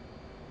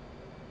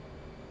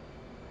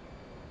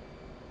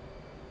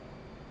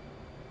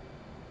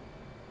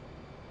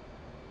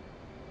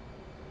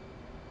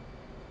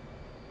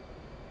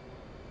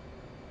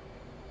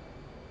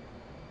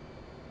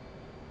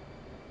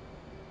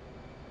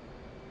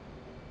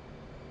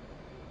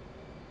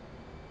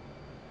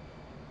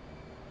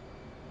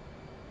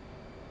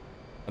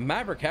 A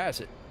Maverick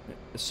has it,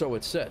 so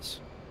it says.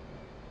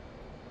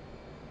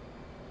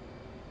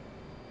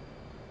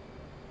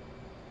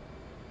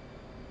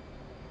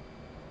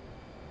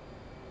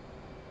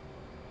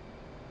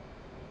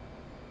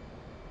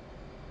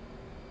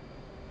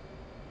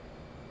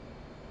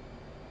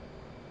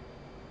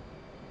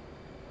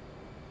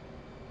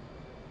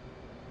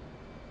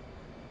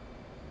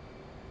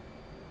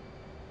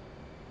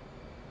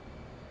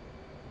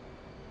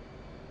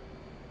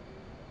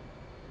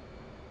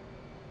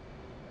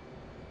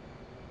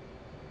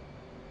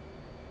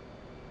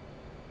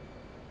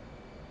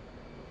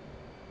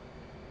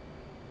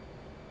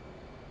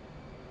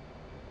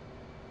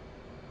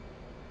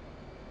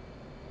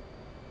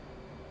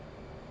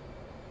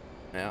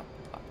 Yeah,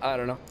 I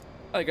don't know.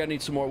 I think I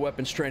need some more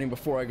weapons training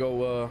before I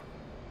go,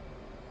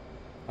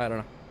 I don't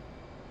know.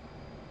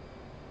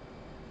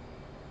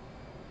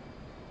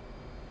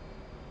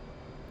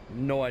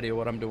 No idea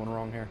what I'm doing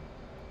wrong here.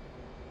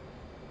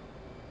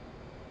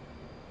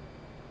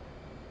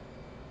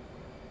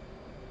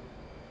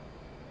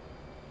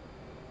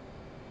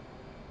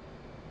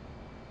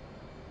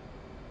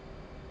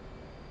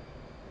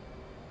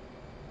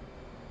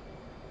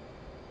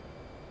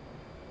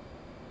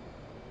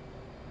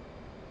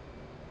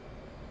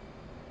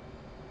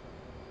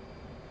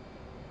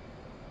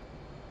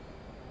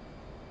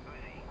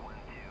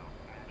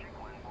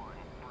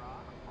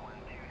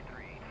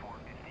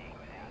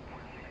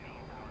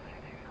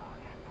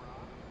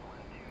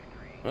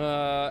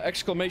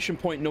 Exclamation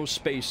point, no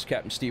space,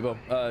 Captain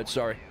Steve-O.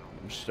 Sorry.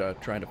 I'm just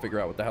trying to figure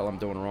out what the hell I'm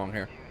doing wrong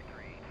here.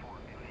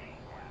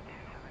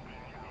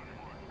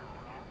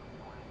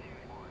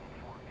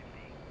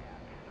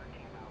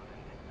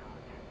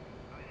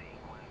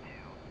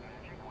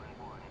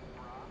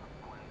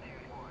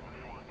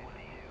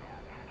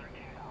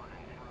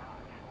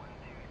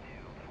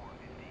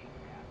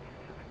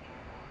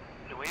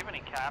 Do we have any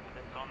cap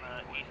that's on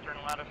the eastern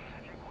lattice?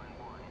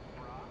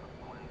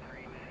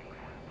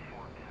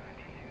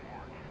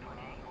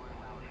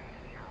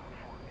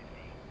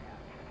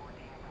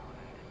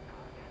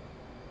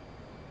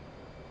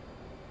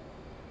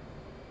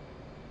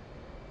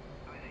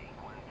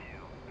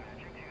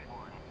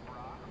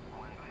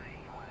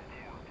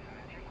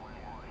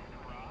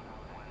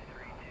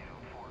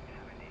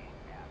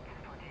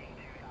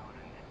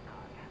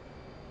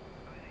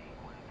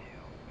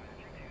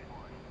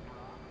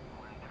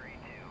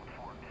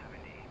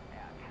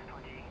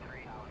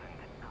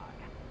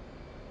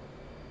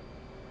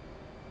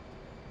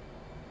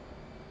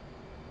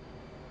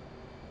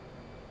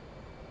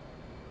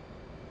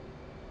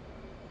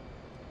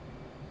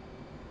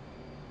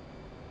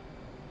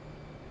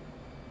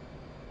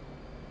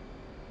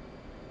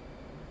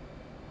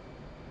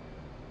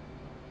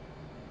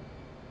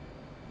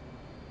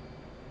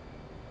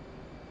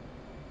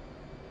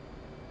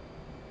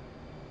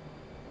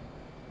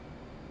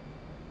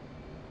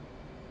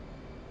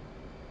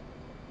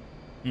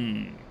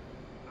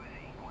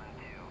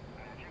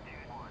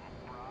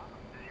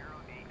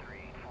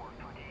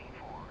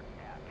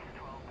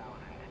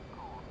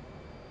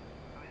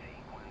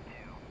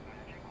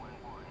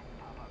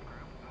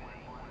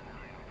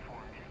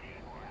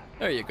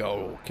 There you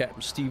go, Captain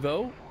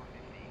Steve-O.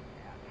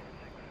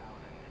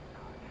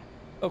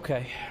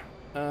 Okay.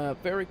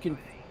 Very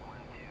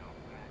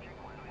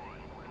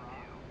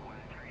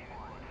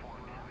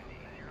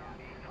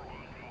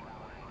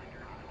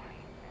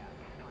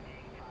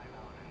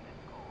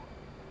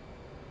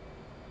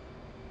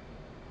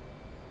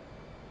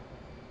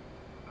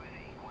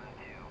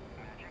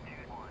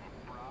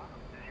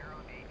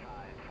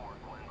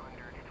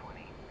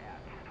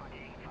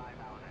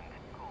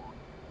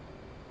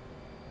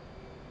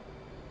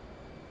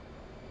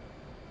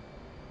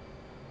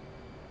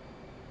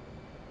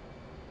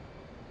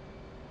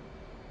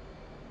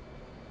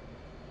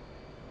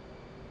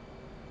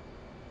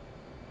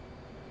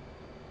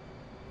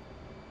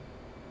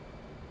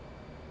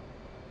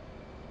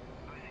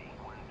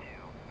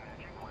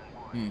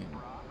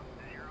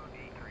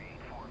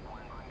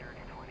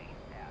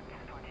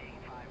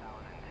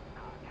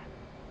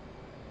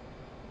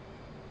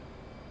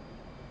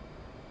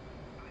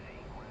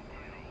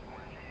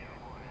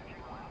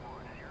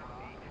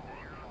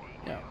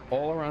Yeah,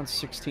 all around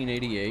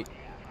 1688.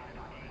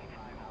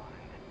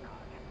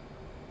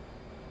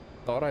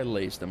 Thought I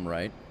lased them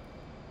right.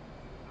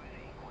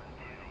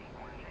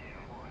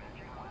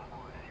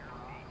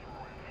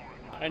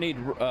 I need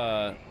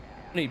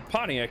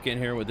Pontiac in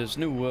here with his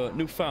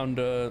newfound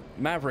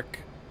Maverick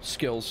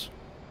skills.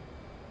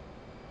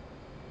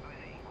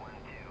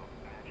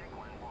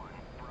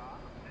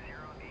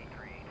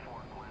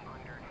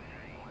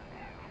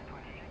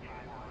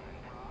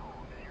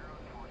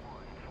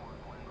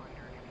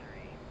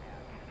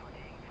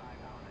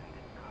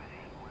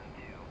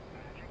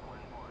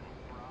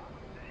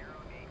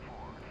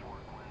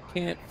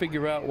 Can't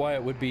figure out why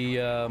it would be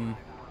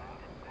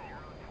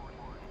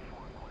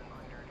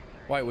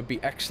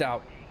X'd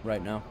out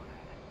right now.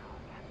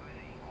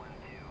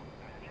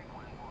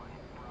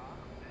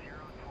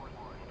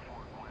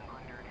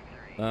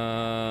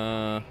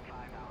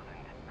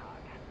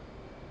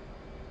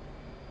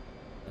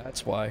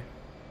 That's why.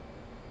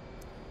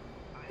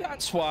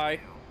 That's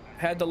why.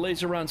 Had the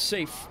laser on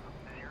safe.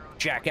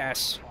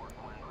 Jackass.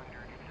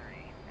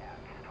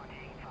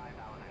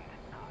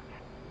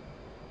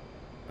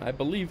 I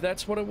believe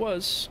that's what it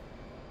was.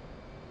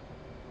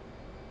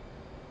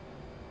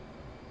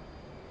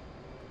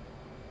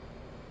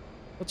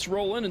 Let's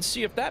roll in and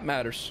see if that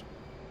matters.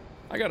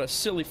 I got a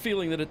silly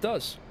feeling that it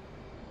does.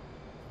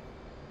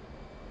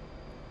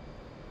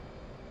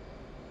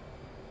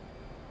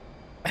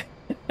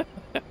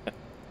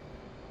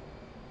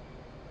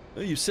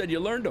 You said you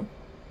learned them.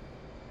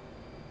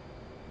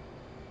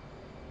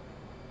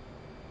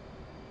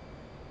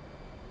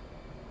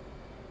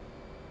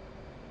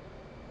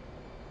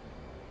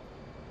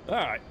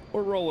 Alright,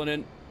 we're rolling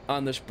in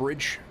on this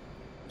bridge.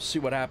 See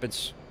what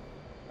happens.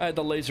 I had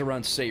the laser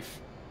on safe.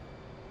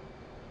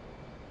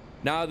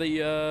 Now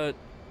the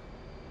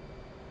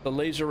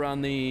laser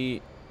on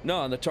the... No,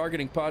 on the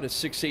targeting pod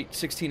is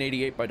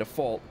 1688 by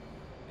default.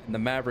 And the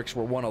Mavericks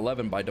were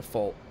 111 by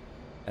default.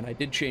 And I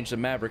did change the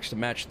Mavericks to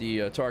match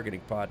the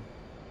targeting pod.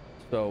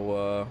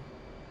 So,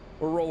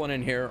 we're rolling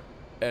in here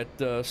at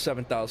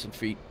 7,000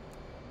 feet.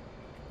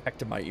 Back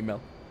to my email.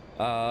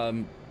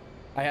 I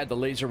had the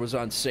laser was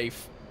on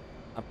safe.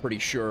 I'm pretty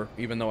sure,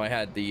 even though I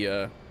had the,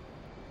 I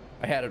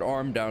had it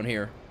armed down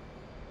here.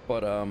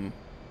 But,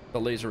 the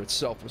laser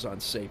itself was on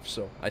safe,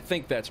 so I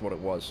think that's what it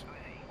was.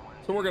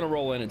 So we're gonna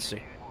roll in and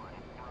see.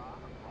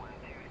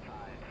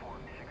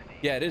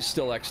 Yeah, it is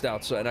still X'd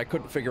out, so, and I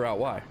couldn't figure out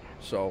why.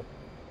 So,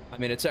 I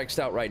mean, it's X'd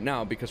out right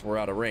now because we're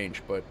out of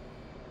range, but,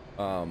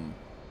 we're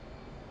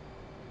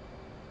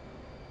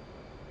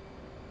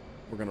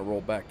gonna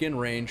roll back in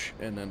range,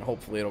 and then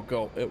hopefully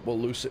it will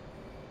loose it.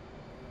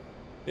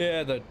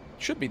 Yeah, that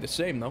should be the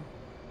same, though.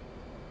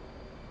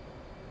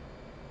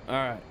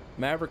 Alright,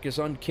 Maverick is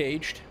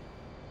uncaged.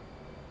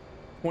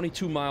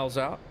 22 miles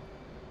out.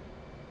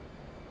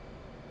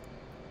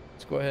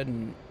 Let's go ahead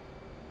and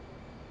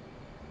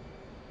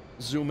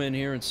zoom in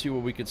here and see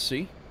what we could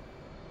see.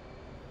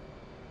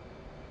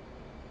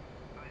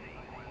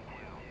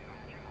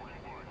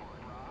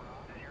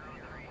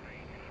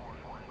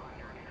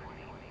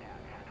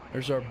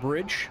 There's our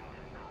bridge.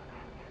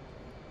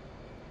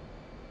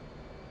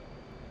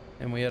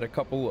 And we had a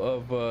couple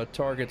of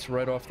targets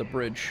right off the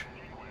bridge.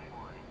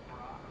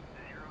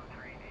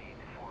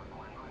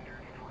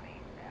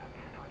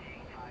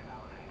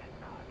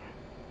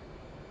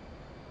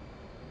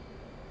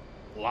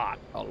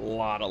 A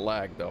lot of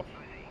lag, though.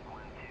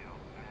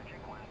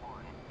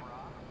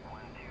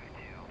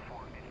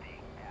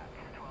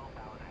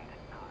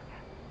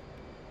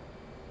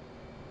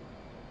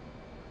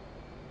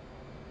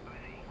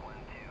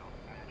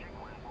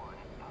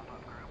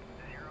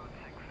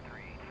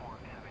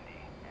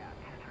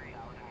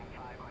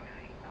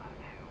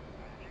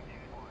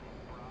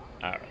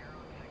 All right.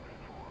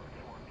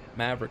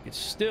 Maverick is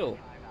still,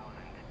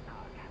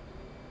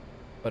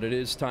 but it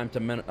is time to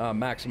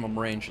maximum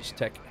range is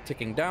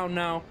ticking down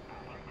now.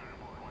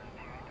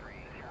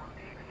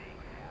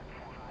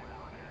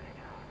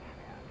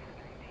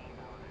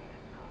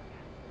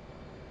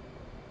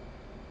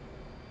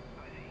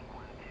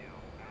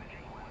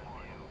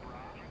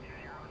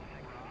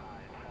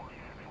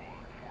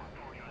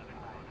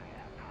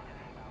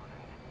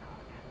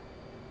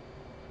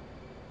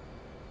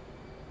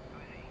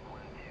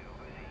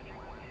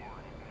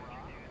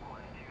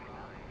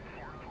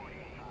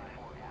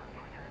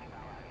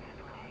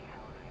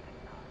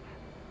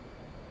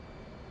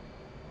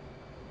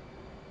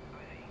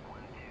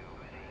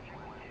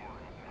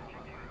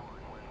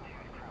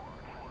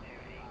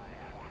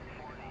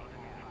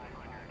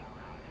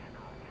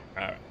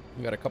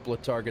 We got a couple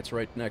of targets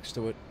right next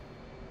to it.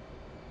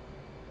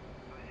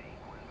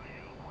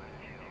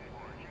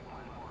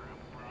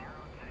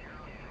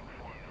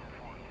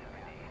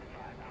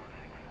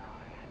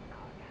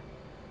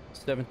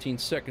 "17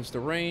 seconds to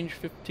range,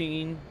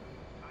 15.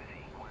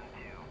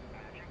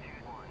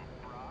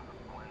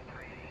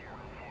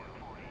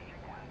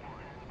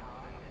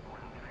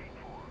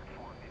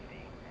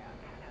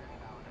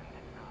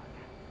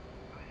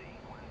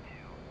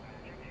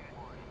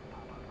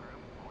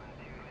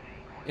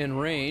 In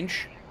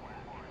range.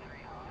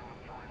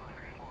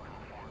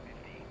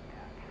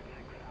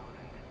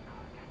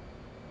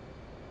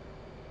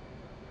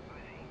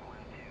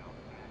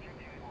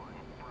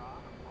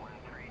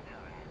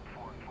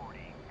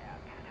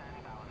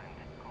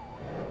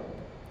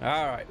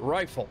 All right,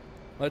 rifle.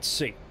 Let's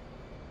see.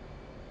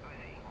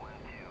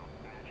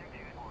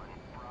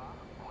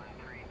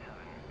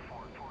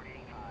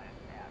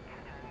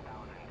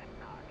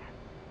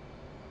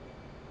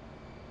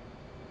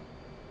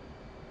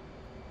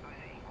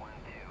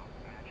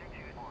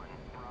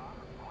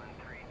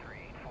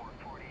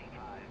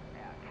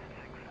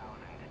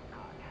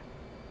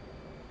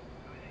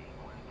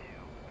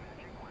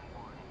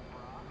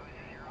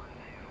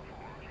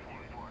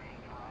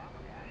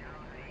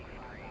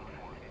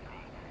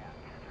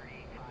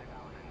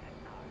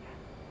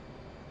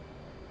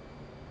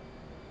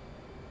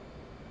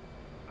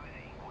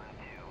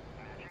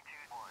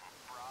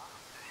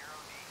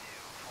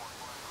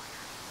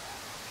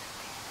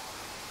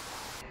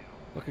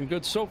 Looking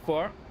good so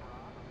far.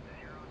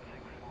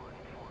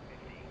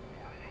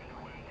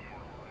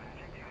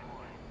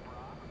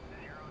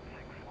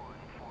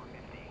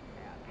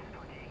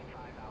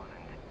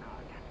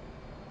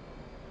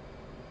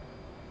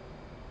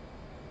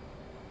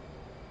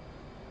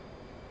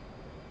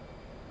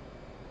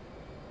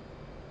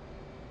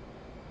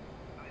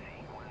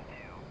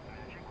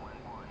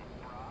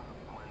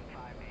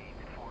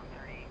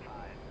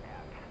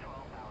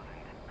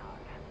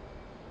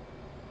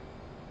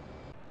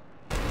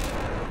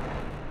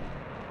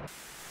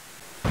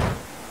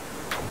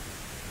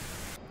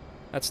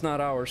 That's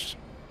not ours.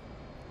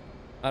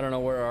 I don't know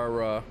where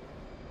our,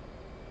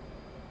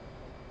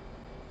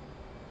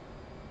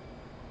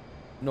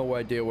 no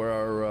idea where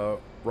our,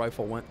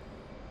 rifle went.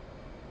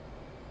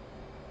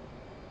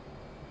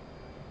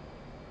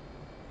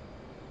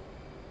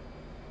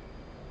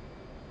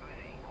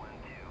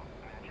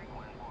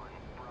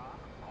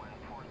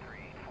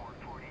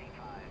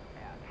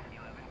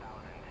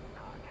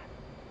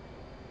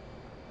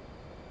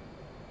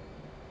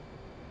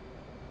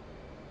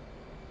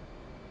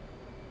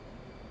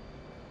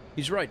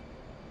 He's right.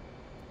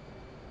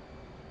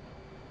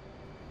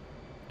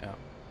 Yeah.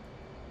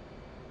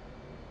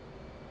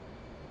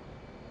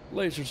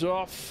 Lasers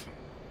off.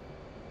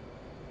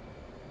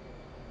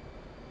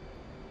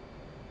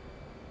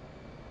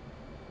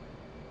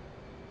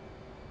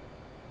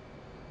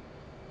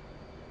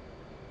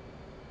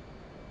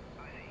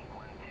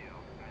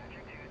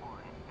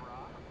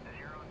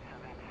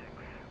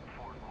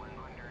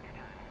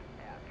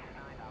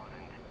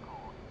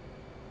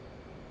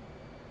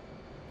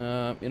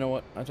 You know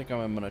what? I think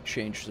I'm gonna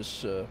change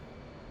this,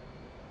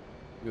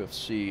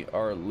 UFC.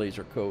 Our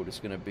laser code is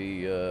gonna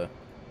be,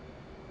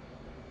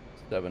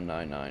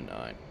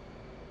 7999.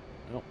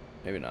 Nope,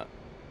 maybe not.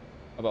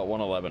 How about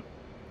 111?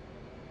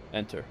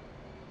 Enter.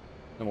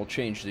 And we'll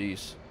change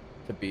these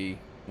to be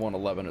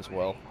 111 as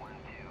well.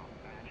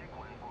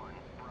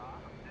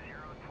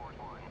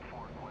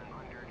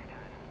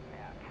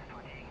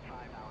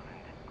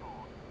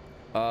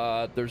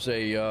 There's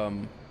a,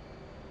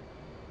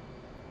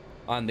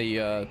 on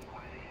the,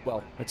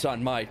 well, it's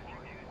on my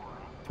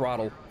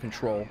throttle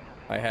control.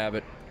 I have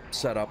it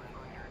set up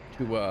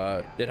to,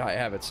 I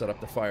have it set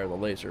up to fire the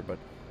laser, but,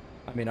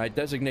 I mean, I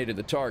designated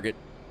the target,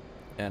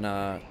 and,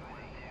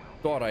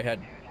 thought I had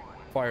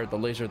fired the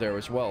laser there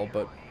as well,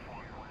 but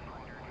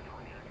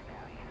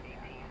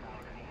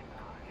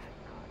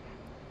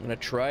I'm gonna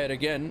try it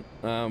again.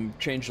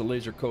 Change the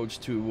laser codes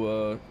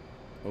to,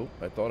 oh,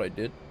 I thought I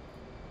did.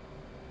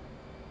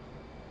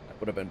 That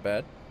would have been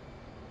bad.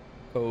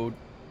 Code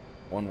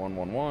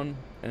 1111,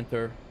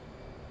 enter.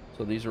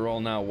 So these are all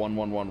now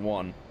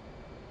 1111.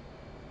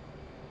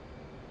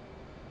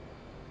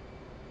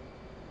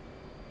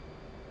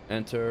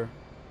 Enter.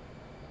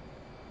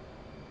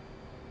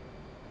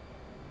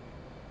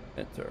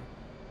 Enter.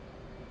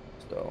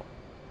 So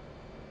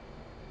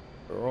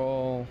they're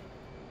all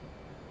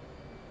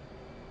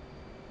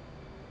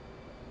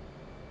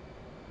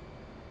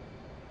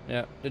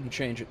yeah, didn't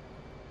change it.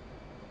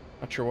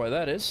 Not sure why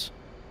that is.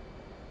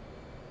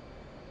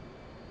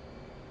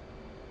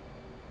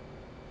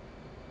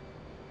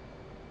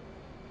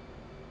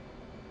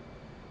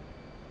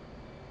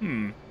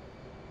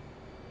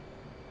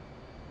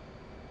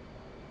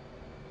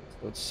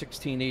 So it's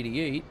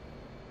 1688.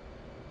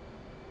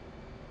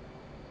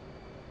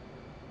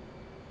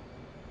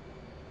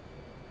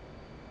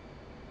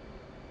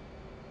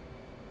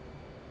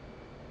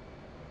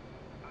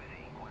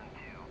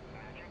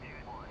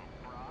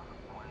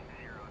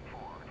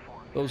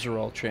 Those are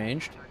all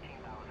changed.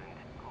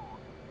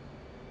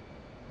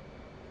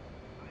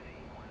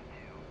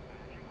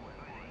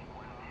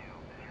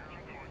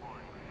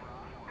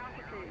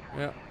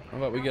 Yeah, how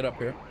about we get up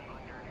here?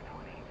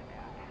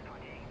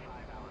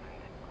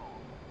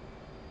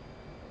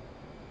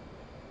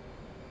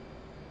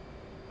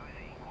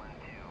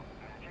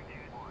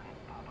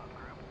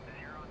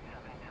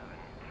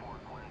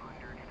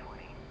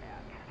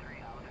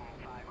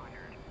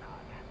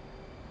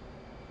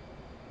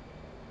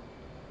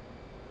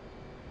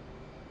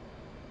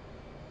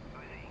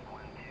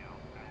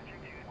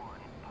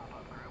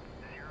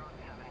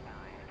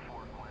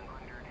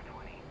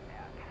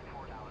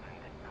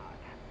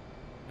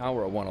 Now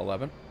we're at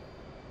 111.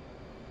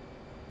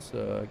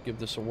 Let's give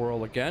this a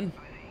whirl again.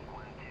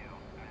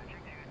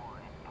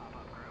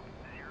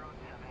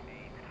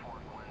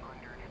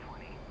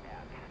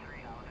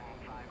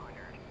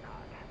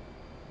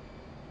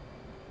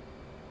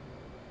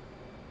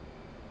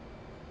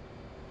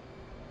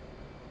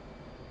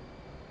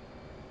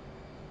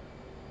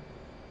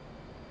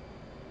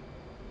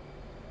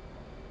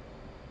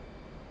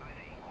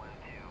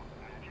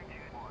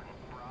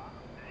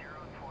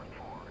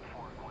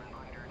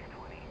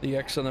 The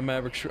X on the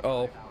Mavericks.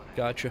 Oh,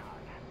 gotcha.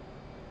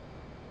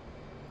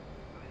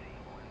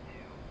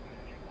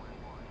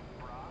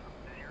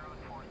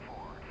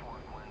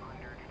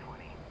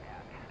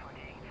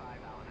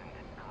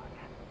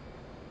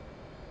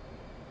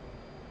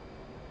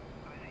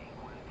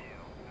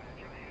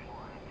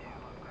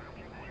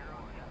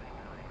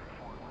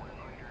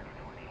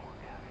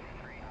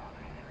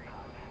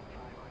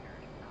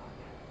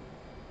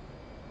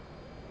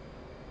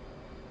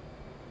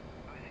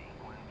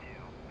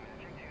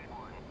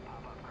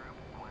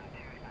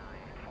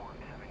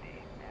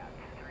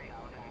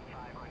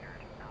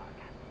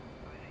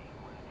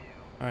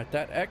 Alright,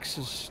 that X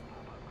is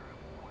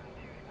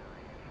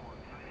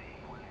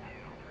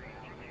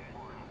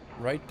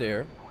right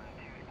there.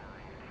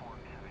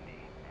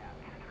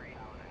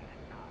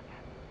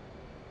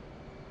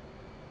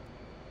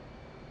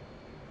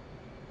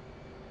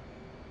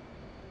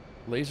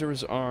 Laser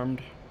is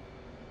armed.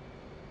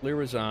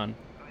 Clear is on.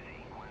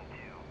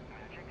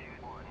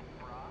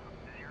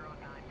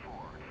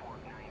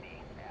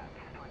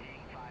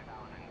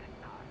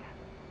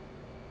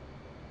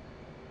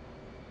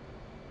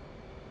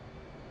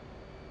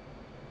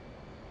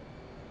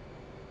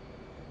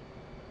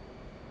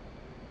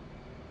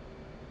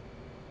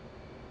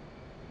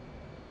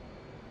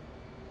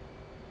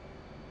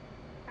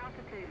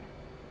 Altitude.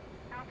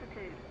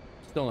 Altitude.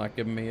 Still not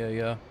giving me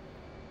a,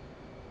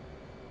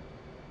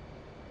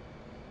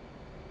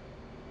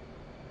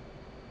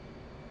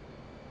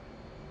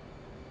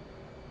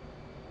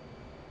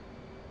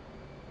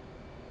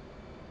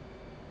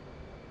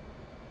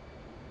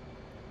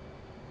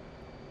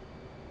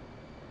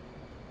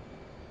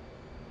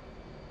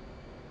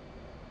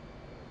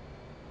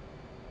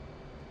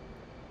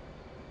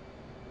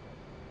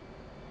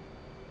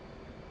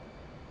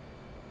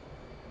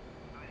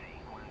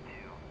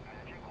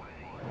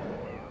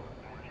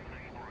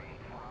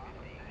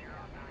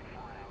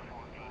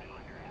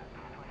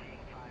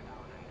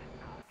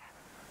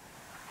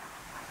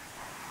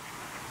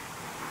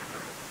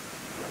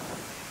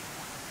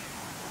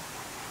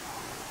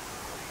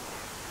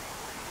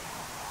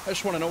 I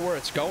just want to know where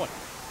it's going.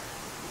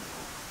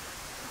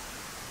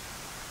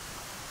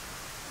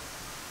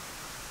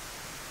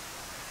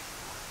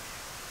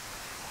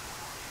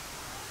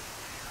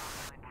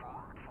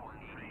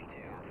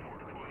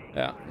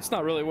 Yeah, it's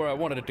not really where I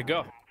wanted it to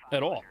go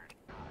at all.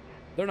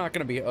 They're not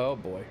going to be, oh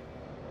boy.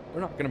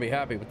 They're not going to be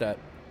happy with that.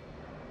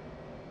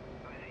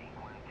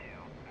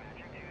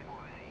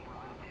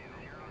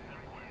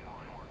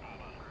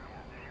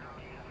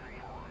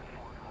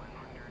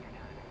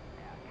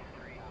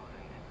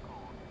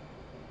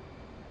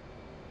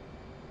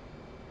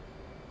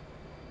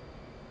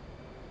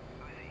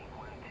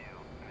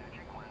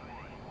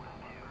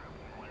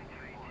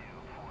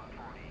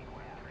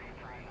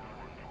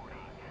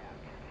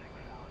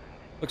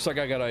 Looks like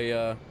I got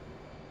a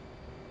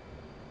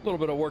little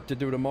bit of work to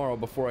do tomorrow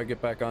before I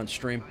get back on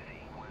stream.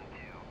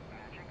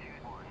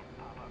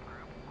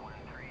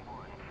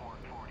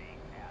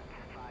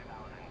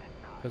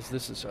 Because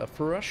this is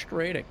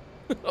frustrating.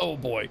 Oh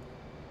boy.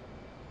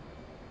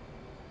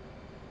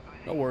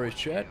 No worries,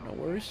 chat. No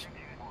worries.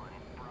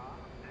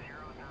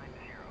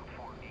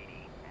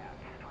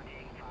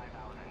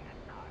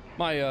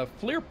 My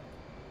FLIR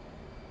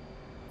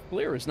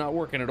is not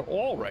working at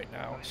all right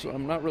now, so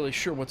I'm not really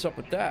sure what's up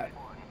with that.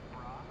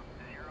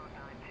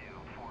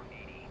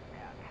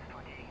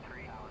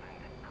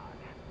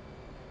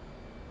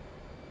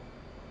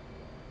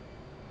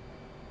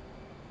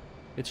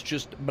 It's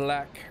just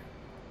black.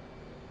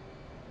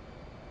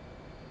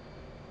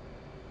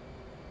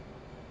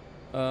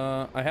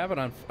 I have it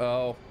on,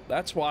 oh,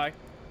 that's why.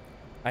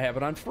 I have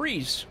it on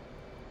freeze.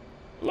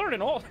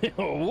 Learning all,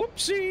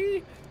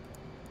 whoopsie.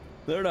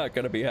 They're not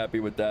going to be happy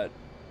with that.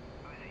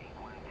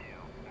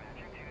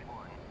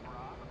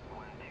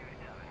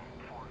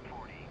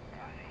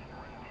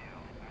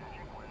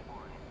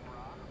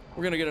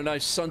 We're going to get a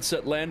nice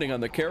sunset landing on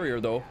the carrier,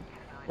 though.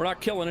 We're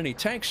not killing any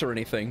tanks or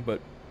anything,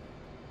 but...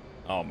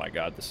 Oh my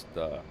god, this...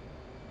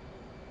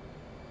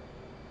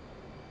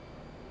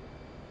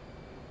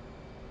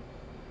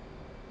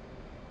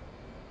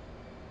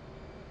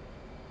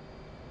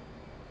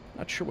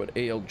 Not sure what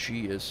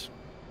ALG is.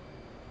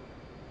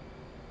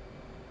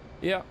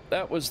 Yeah,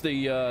 that was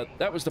the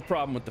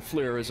problem with the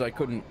FLIR, is I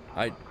couldn't...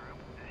 I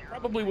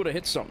probably would have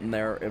hit something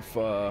there if,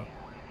 I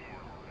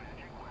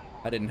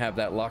didn't have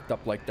that locked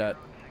up like that.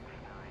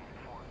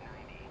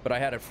 But I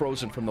had it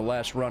frozen from the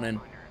last run-in.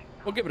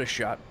 We'll give it a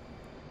shot.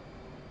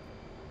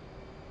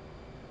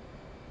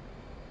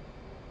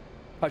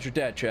 How's your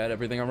dad, Chad?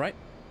 Everything all right?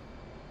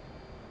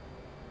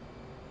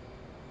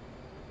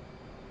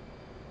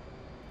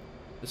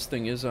 This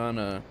thing is on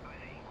a...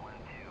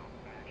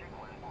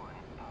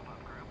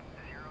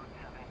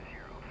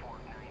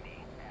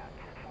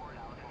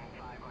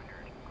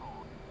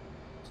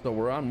 So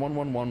we're on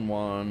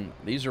 1111.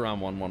 These are on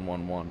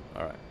 1111.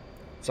 All right.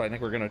 So I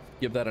think we're gonna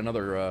give that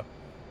another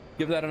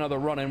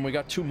run-in. We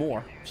got two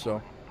more.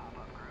 So.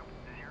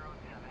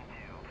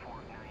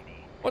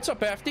 What's up,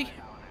 Afty?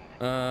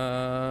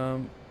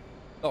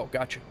 Oh,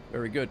 gotcha.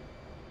 Very good.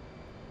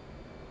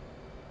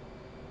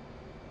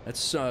 That's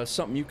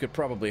something you could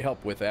probably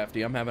help with,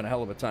 Afty. I'm having a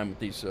hell of a time with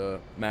these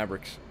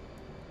Mavericks.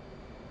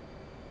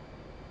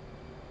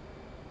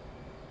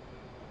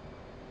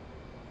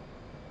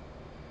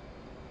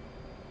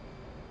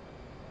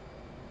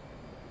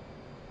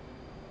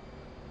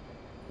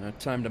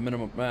 Time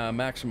to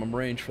maximum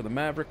range for the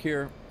Maverick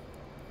here.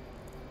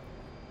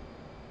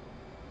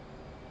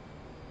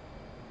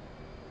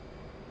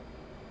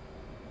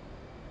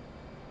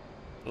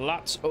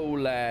 Lots of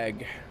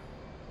lag.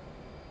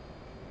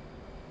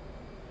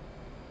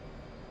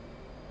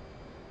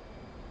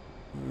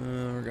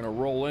 We're gonna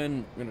roll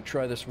in. I'm gonna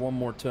try this one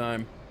more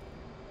time.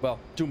 Well,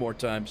 2 more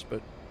times,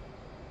 but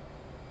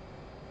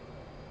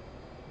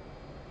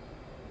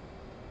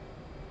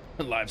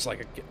lives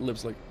like a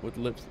lives like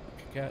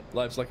a cat.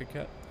 Lives like a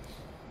cat.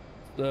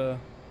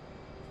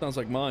 Sounds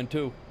like mine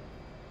too.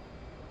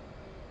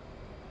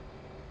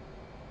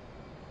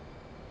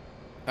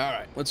 All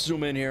right, let's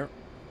zoom in here.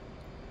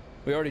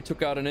 We already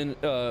took out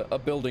a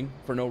building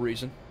for no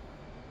reason.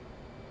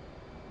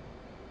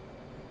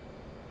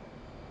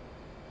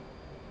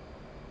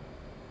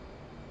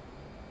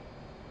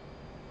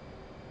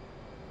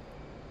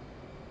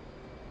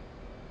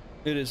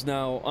 It is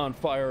now on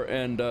fire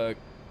and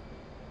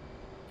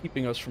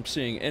keeping us from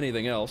seeing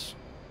anything else.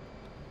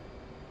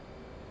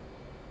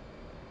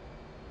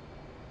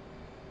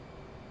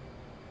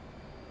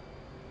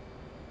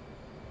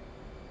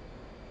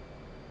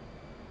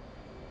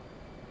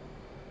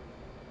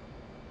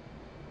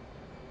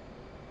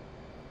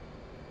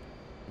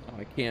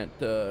 I can't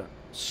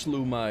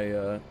slew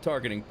my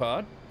targeting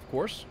pod, of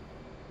course.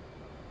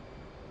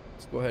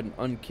 Let's go ahead and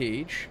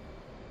uncage.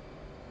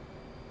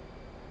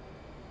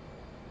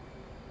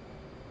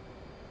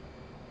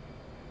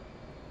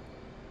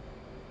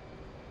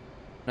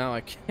 Now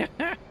I can't.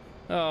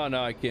 Oh,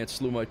 now I can't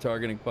slew my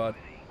targeting pod.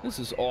 This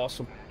is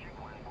awesome.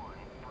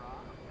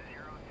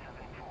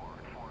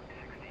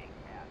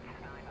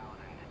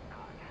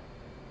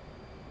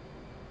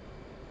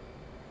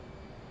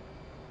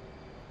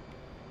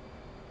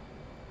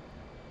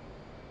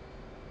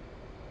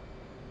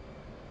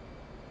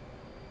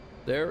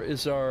 There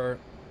is our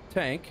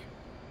tank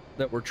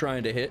that we're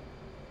trying to hit.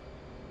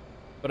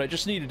 But I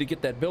just needed to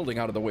get that building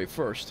out of the way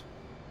first.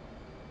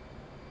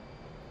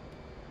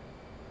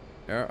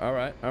 Yeah, all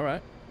right, all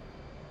right.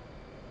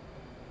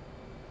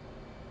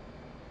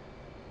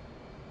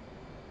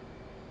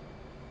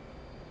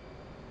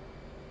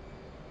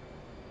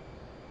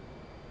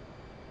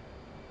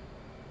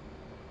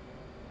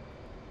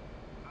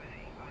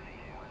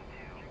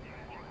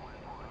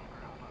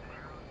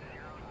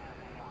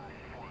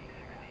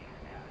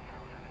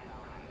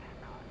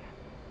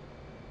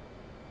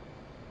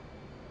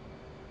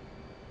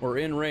 We're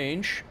in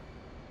range.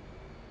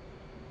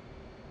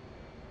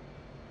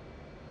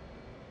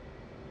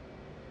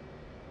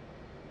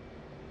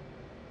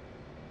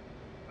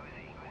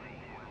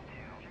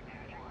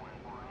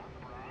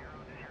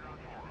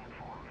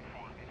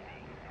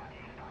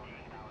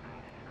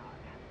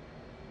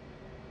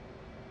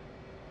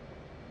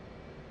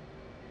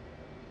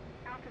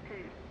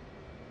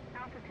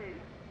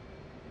 Altitude.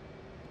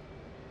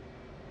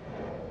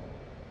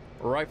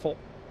 Rifle.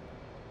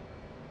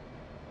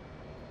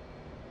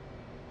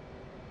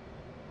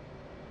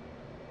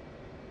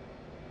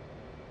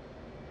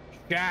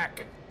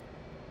 Jack.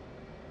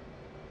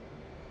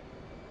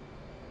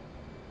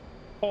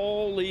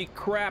 Holy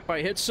crap,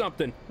 I hit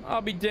something. I'll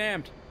be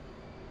damned.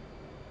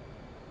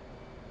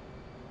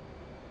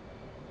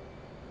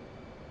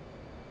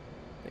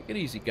 Take it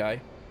easy,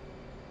 guy.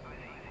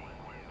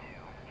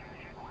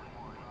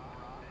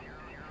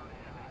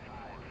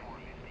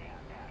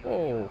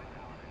 Oh.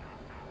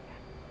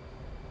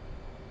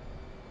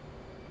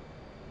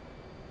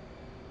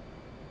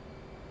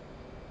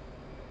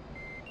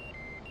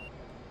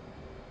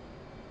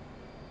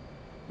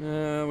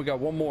 We got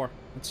one more.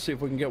 Let's see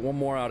if we can get one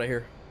more out of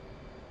here.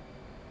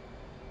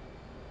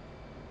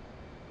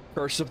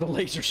 Curse of the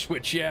laser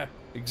switch, yeah,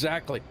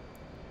 exactly.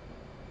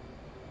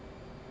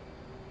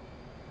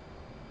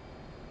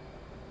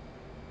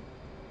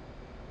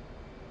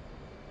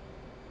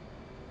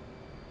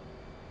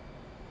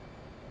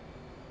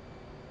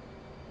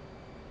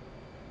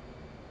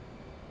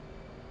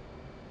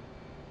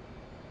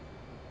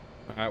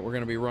 All right, we're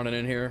gonna be running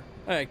in here.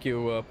 Thank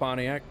you,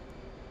 Pontiac.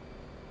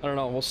 I don't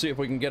know. We'll see if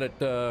we can get it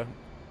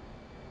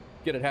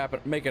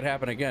happen. Make it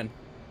happen again.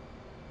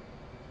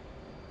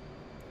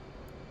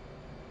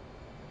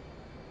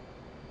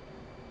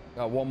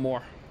 Got one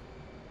more.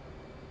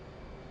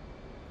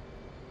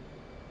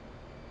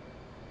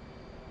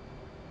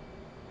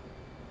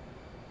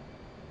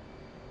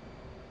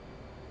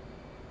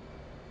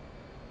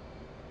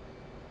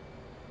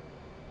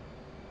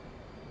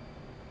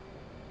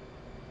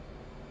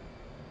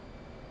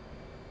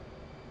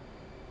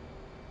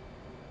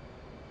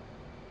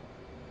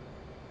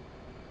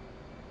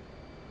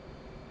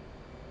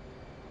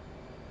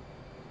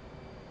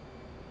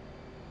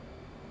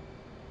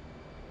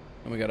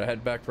 We gotta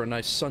head back for a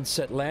nice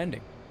sunset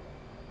landing.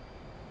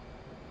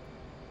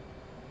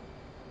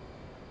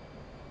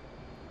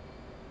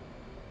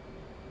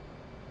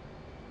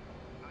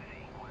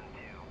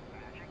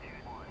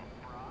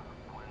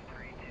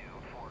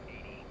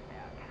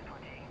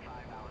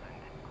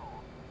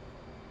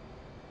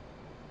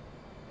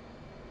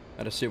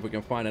 Gotta see if we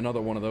can find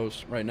another one of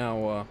those right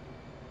now.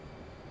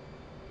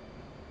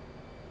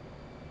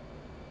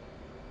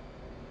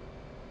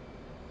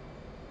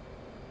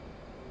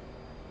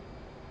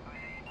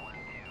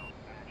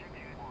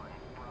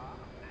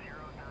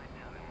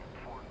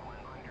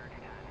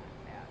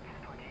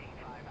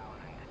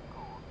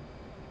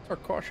 Our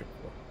caution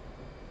for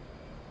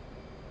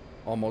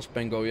almost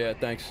bingo. Yeah,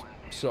 thanks.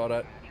 Saw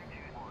that.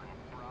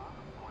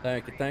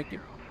 Thank you, thank you.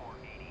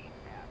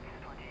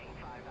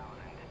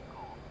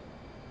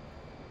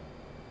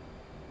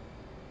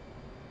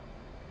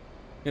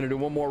 Gonna do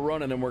one more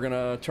run and then we're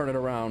gonna turn it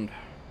around.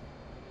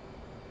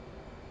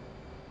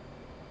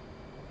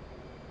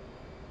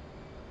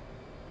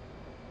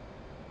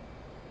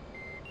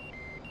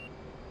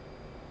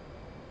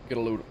 Get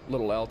a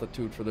little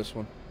altitude for this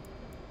one,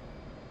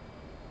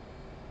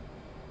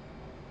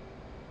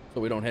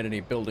 so we don't hit any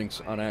buildings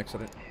on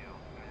accident.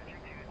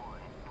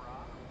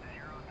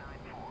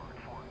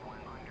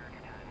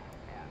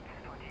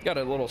 Got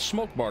a little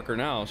smoke marker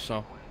now,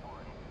 so.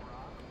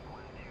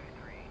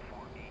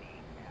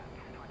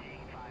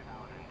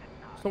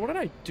 So what did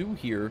I do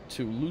here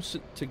to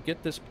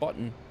get this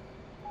button?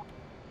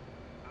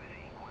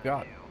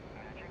 God.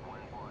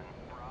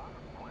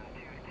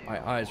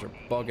 My eyes are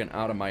bugging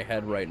out of my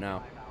head right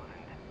now.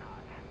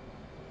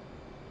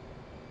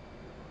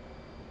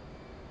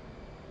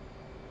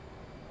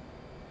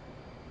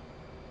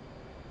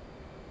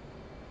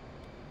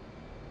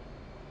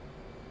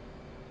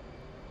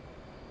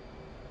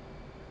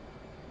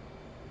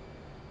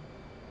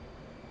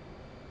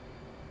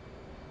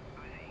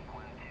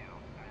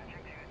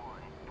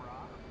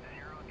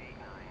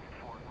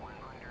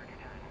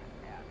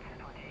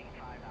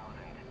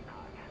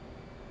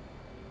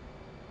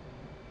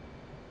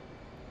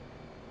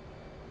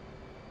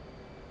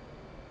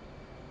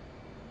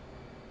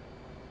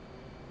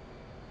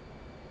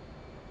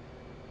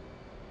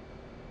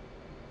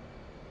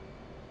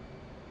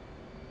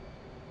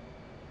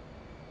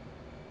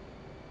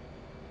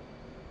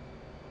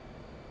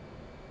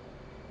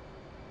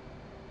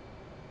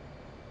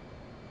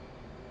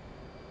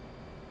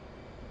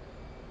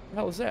 What the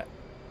hell is that?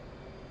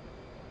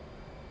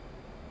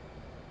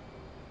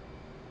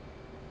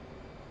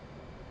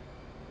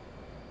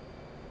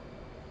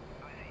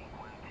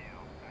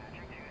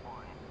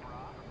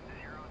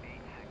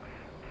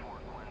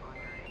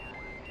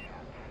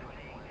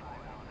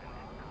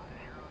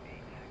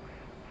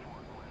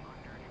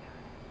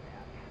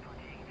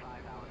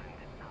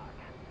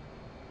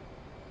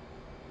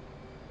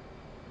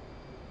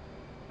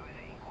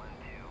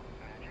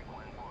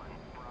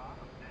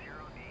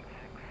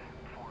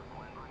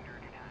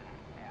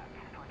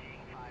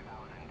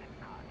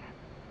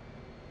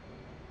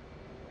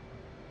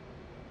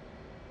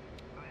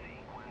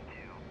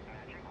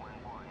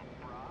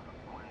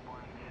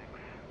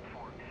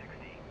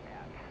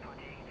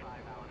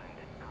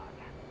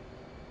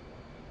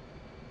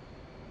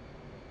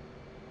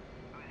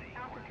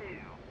 Altitude.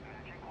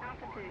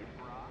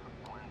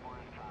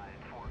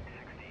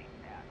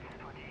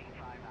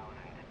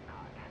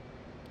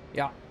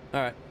 Yeah.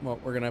 All right. Well,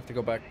 we're gonna have to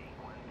go back.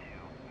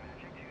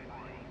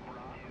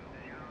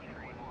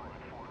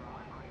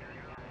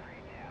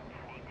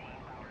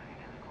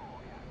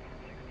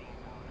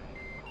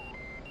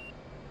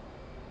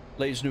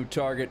 Lay's new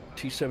target,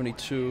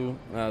 T-72.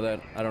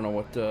 That I don't know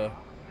what. That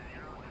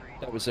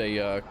was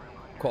a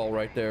call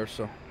right there.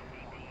 So.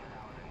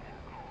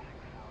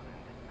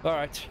 All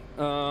right.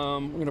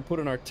 We're gonna put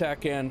in our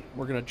TACAN.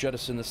 We're gonna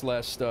jettison this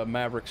last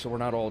Maverick, so we're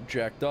not all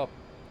jacked up,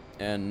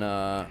 and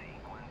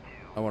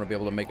I want to be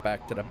able to make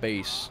back to the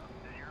base.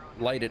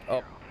 Light it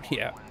up.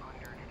 Yeah.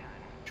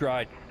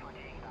 Tried.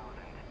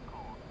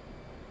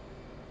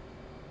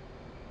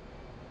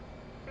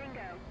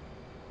 Bingo.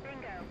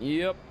 Bingo.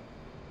 Yep.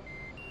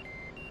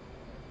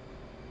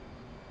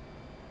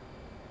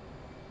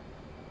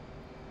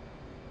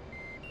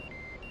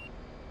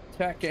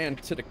 TACAN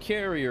to the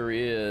carrier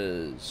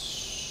is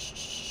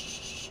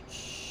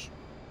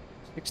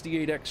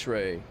 68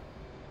 X-ray.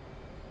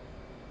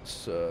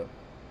 So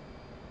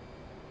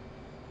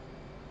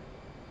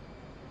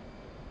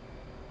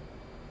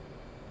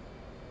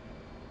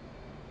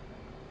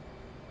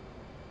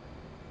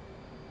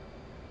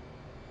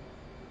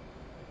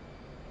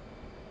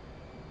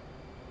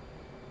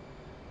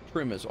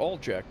trim is all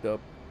jacked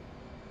up.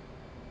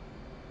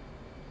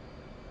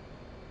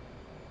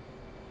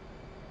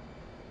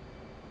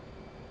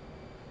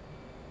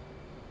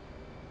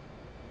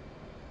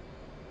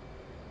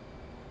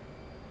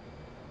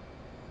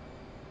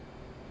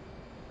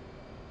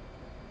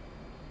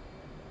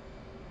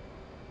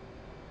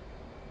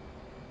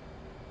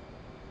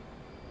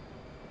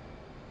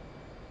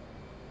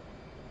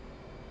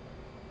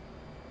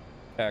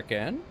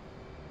 TACAN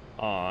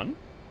on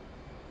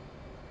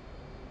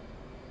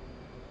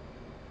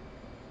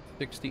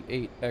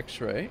 68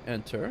 X-ray,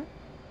 enter.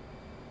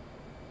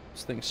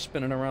 This thing's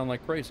spinning around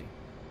like crazy.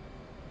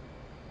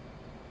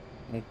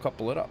 We'll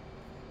couple it up.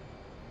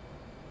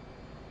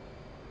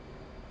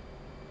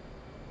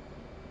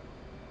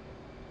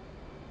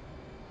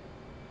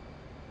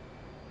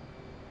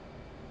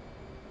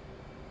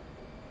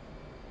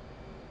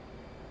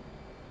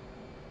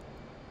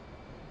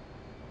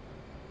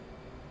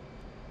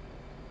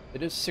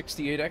 It is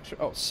 68 X-ray.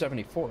 Oh,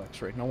 74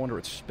 X-ray. No wonder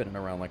it's spinning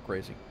around like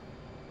crazy.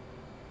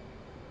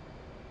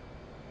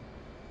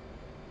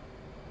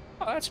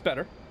 Oh, that's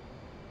better.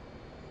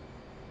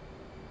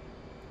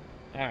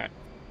 Alright.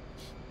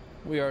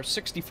 We are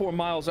 64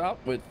 miles out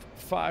with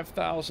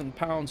 5,000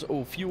 pounds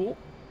of fuel.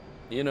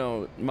 You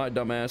know, my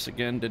dumbass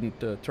again didn't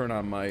turn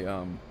on my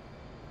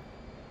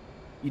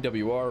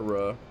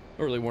EWR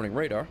early warning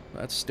radar.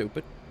 That's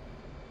stupid.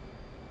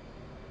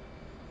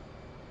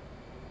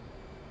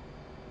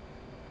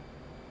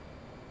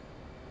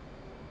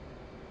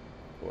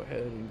 Go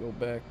ahead and go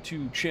back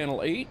to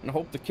channel 8 and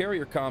hope the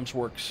carrier comms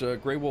works.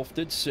 Grey Wolf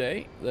did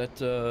say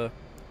that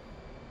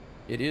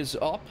it is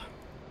up.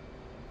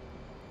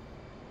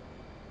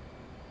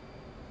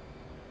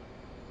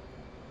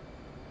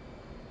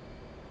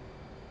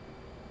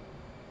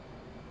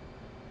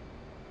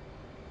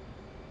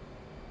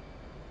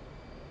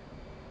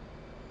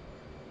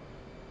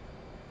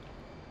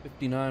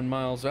 $59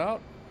 miles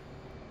out.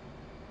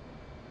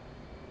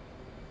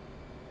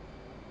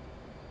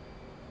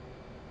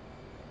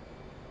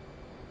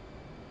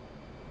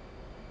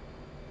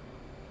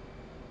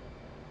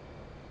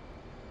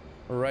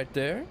 Right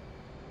there.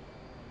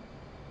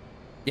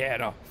 Yeah,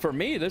 no. For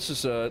me, this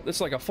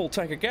is like a full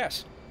tank of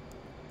gas.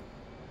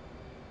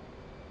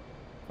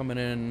 Coming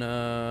in,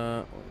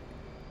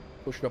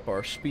 pushed up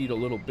our speed a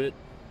little bit.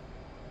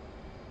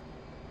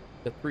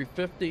 At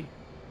 350.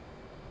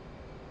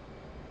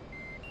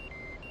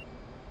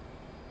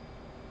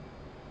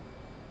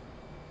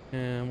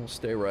 And we'll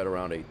stay right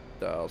around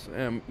 8,000.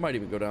 And might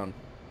even go down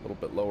a little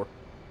bit lower.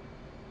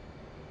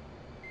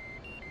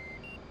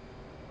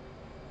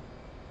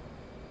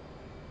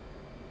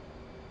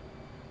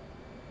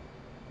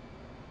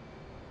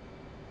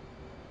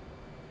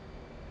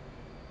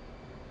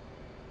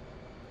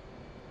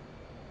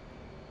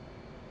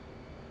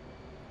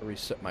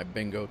 Reset my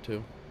bingo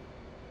too.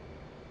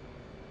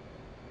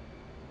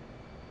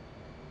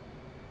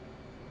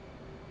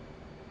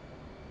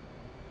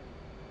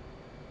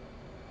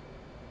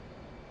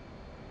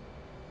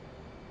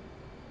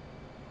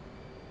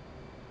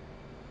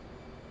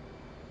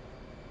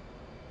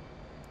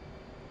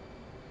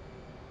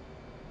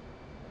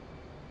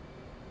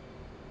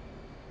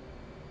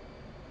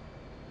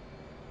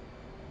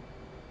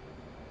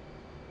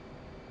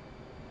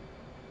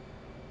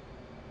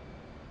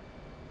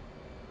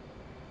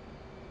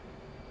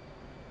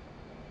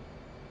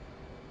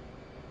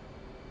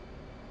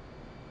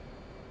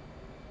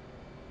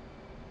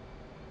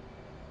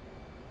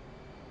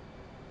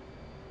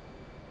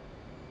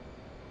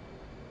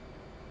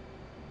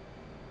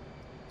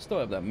 Still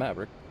have that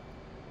Maverick.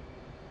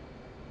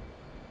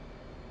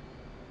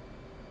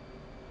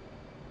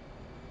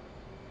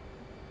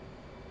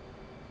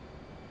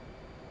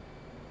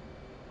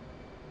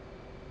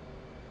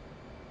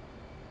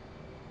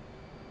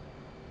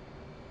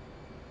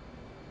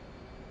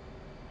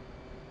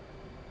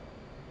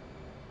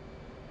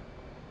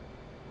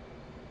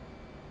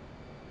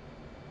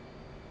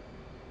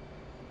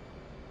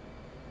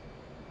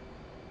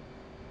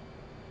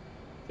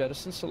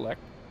 Jettison select.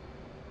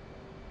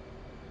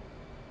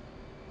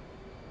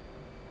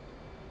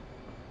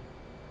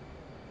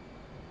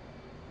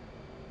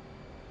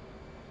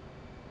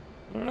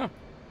 I don't know.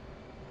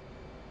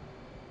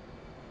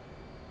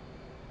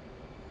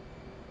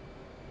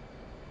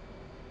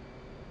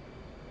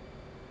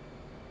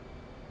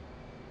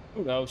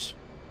 Who knows?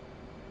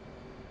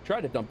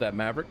 Tried to dump that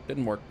Maverick,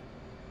 didn't work.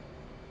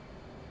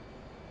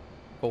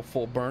 Go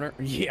full burner.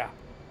 Yeah.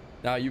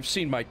 Now you've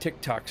seen my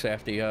TikToks,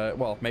 Afty.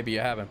 Well, maybe you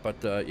haven't,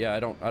 but yeah, I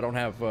don't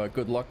have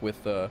good luck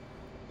with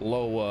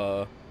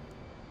low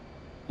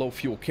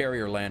fuel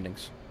carrier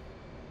landings.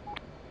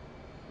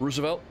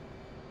 Roosevelt.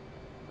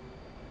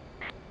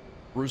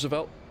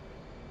 Roosevelt.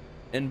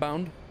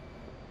 Inbound.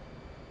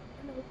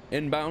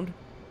 Inbound.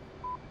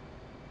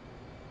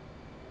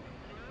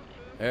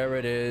 There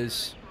it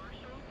is.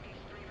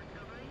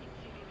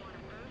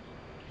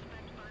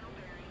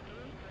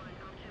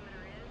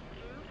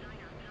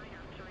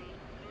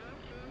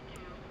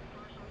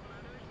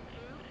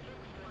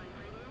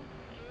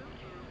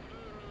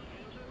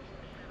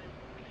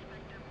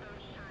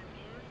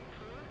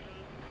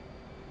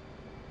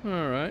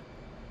 All right.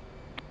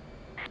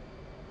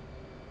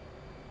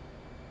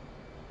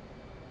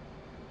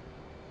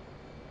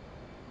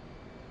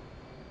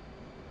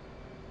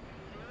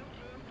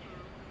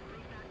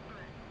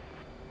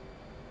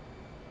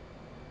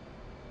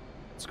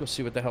 Let's go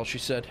see what the hell she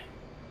said.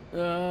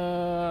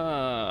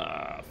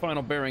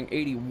 Final bearing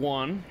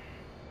 81.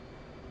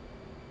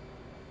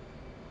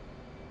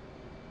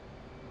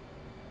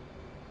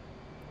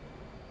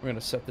 We're gonna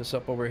set this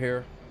up over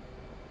here.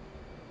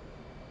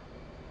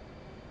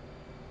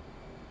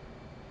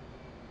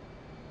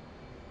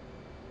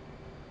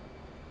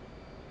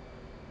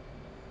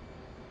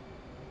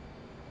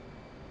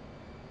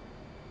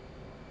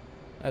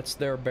 That's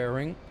their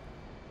bearing.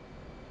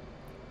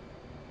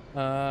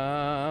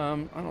 I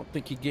don't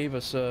think he gave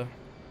us a...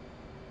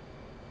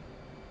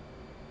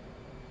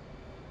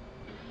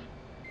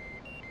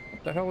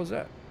 What the hell was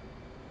that?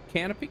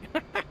 Canopy?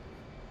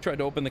 Tried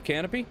to open the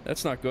canopy?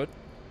 That's not good.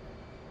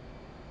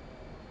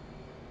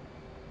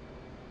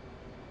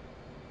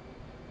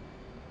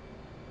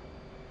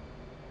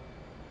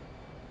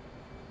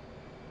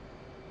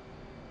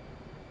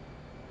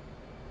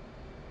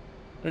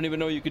 I didn't even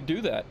know you could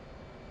do that.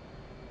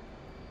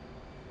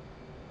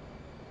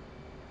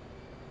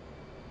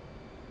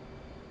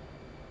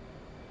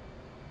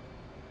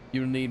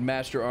 You need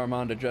Master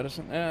Armand to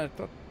jettison? I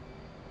thought...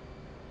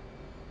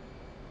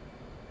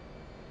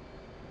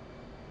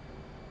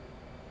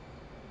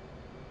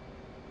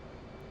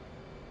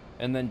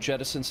 And then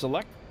jettison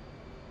select?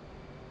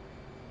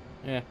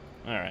 Yeah,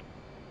 alright.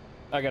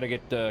 I gotta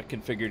get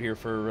configured here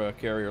for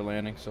carrier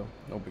landing, so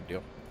no big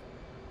deal.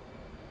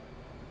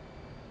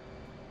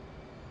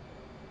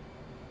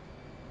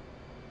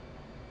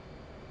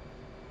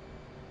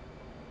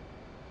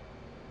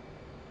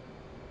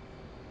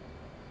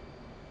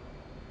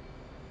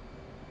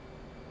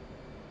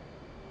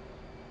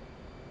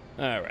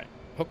 Alright,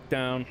 hook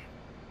down.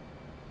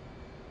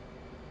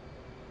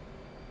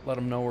 Let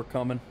them know we're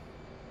coming.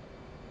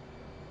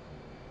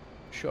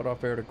 Shut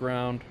off air to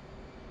ground.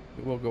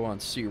 We will go on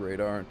sea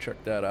radar and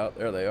check that out.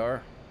 There they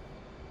are.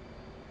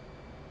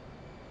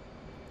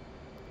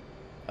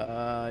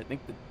 I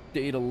think the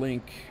data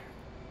link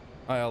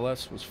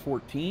ILS was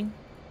 14.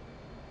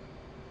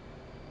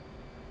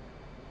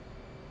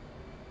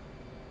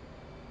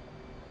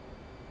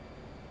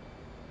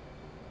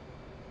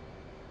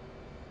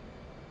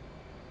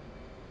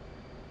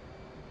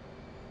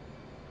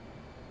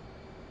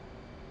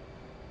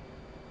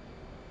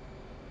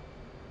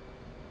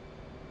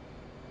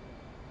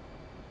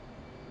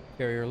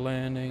 Carrier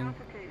landing.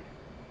 Altitude.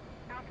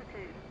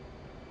 Altitude.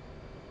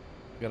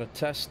 Got a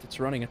test. It's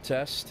running a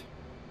test.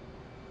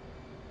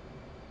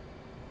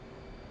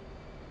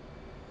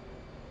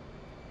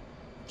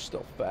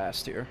 Still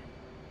fast here.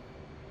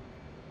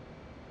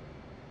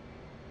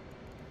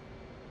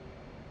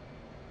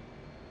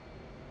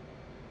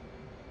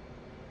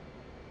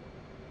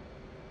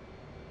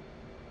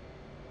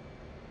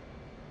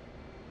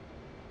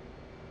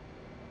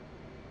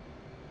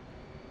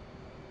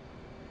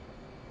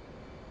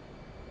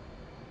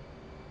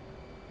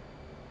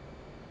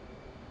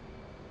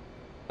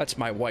 That's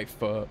my wife,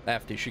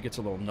 after she gets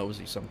a little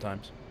nosy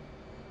sometimes.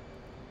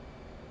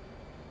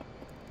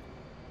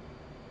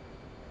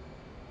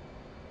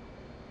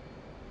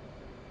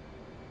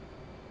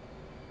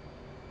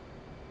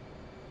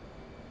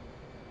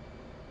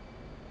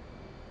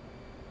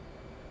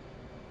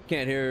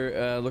 Can't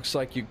hear, looks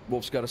like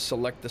Wolf's got to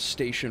select the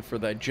station for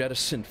that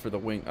jettison for the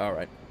wing.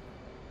 Alright.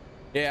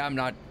 Yeah, I'm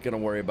not gonna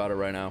worry about it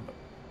right now.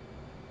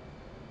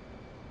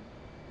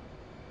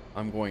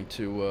 I'm going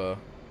to,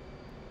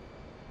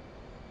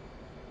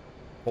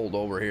 hold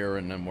over here,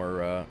 and then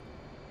we're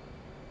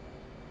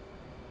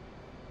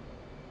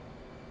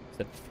it's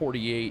at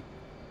 48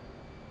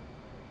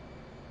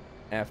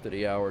 after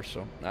the hour,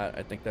 so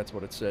I think that's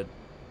what it said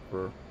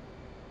for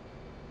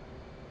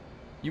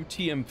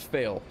UTM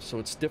fail. So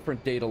it's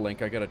different data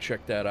link. I gotta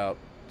check that out.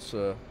 It's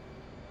we're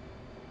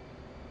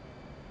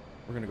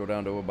gonna go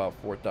down to about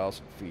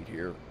 4,000 feet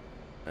here,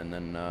 and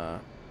then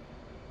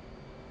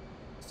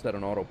set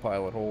an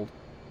autopilot hold.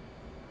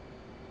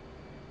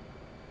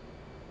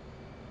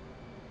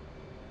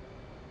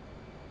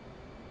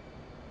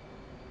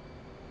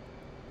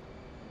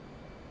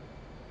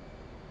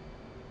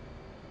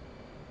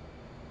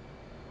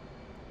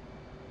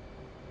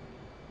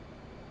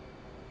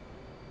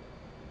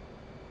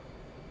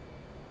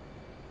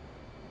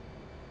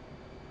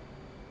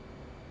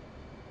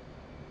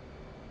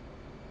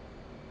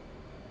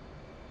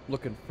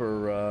 Looking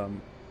for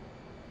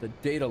the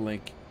data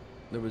link.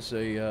 There was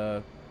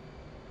a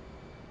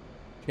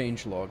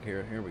change log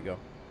here. Here we go.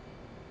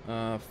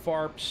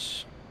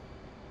 FARPs.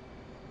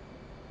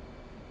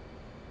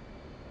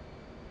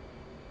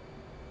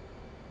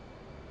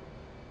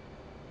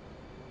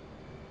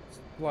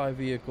 Supply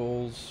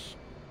vehicles.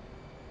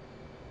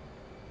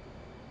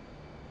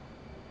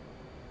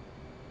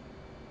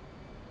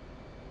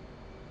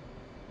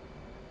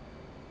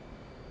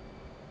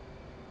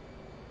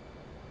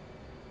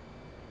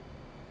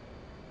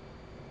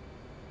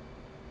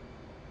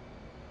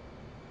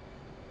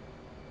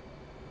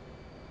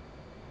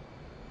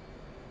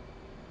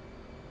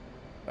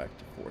 Back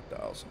to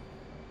 4,000.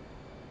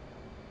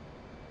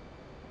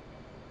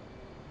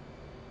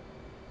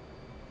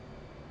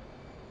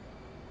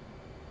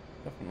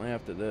 Definitely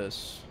after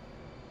this.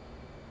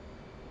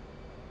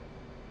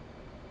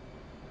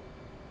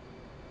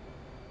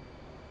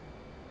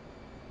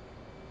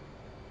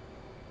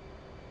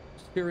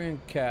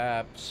 Syrian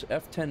caps,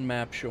 F10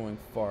 map showing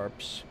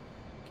FARPs,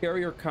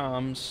 carrier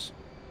comms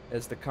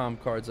as the comm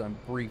cards I'm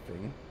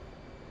briefing.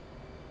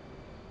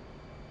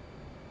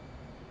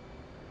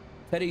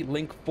 Teddy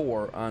Link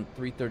 4 on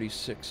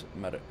 336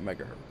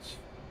 megahertz.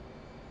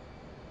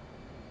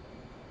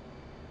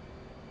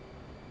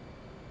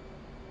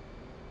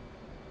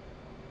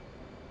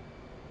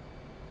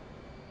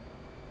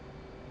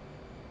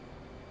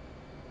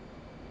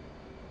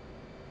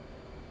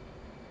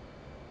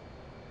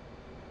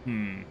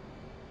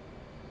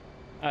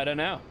 I don't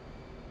know.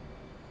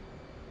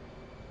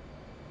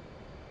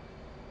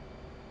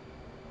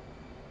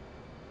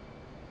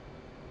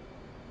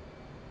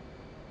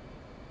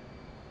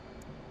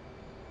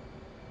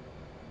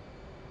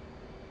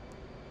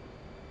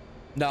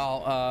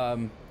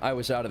 No, I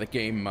was out of the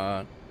game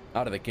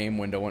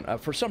window, and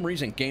for some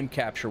reason, game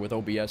capture with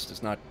OBS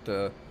does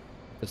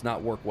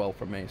not work well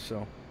for me.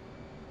 So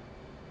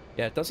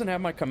Yeah, it doesn't have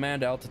my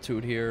command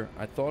altitude here.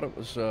 I thought it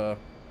was,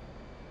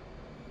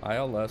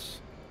 ILS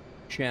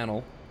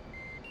channel.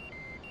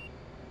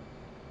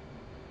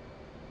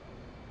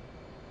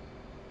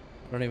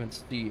 I don't even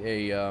see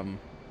a,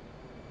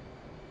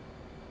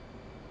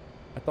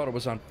 I thought it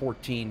was on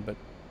 14, but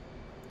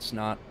it's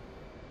not.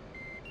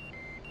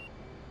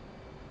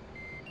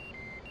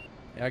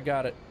 Yeah, I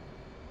got it.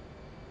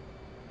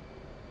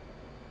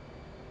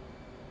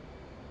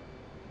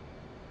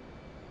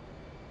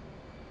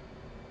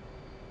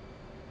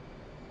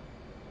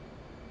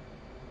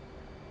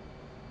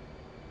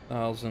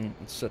 Thousand,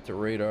 let's set to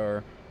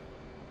radar.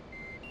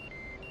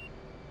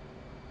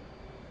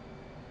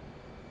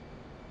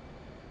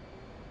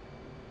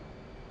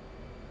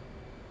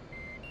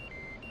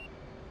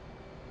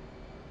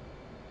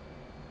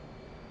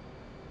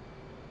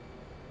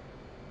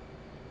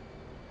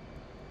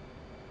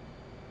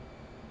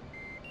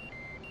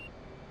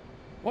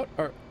 What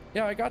are...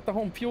 Yeah, I got the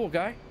home fuel,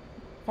 guy.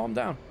 Calm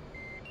down.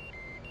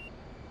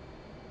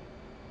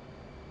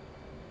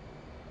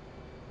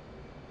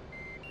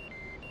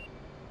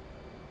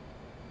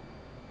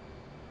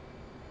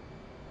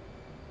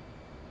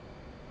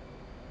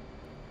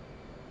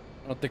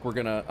 I don't think we're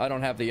gonna... I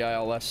don't have the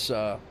ILS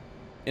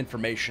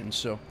information,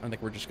 so I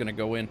think we're just gonna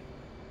go in.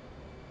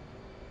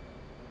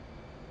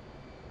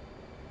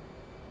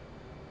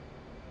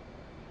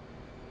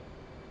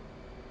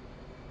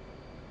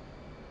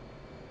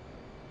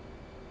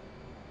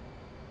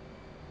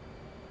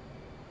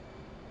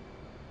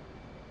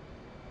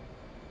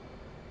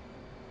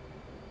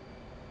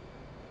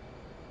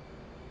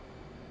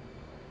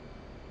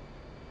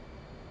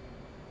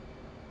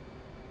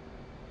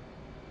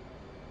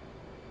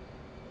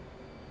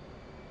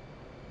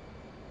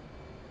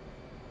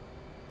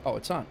 Oh,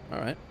 it's on. All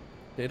right.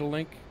 Data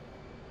link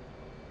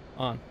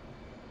on.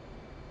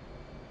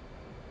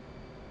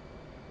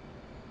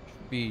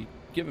 Should be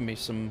giving me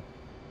some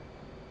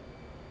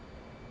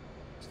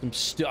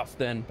stuff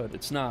then, but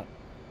it's not.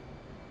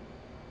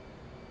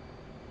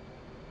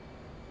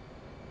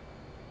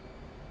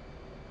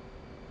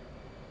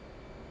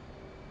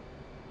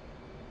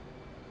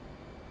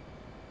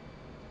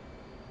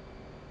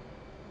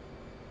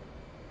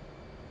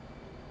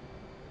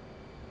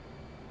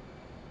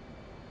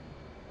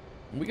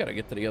 We gotta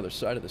get to the other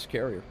side of this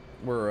carrier.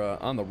 We're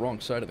on the wrong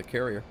side of the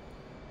carrier.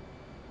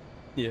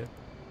 Yeah.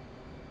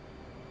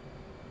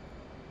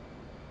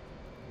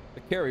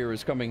 The carrier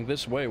is coming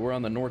this way. We're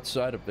on the north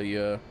side of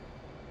the,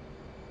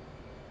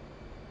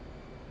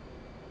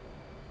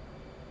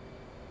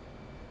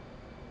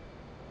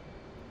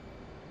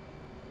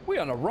 We're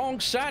on the wrong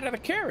side of the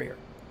carrier.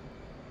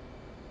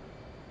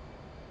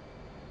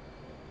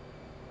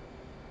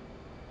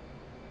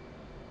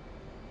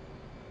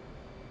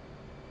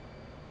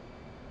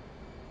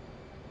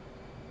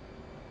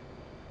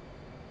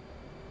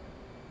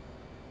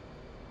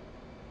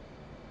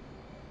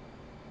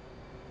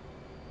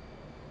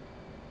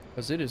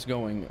 Because it is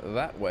going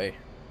that way.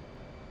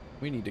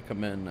 We need to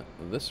come in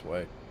this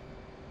way.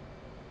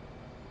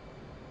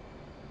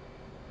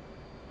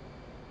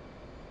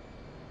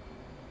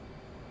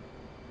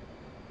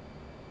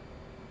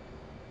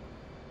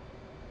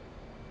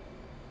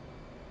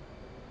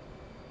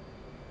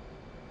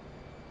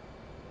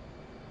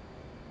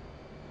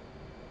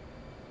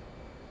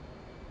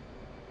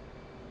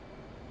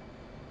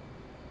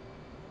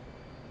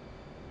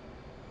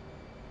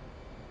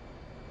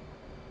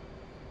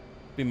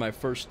 Be my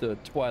first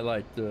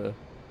Twilight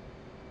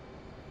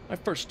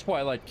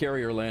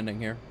carrier landing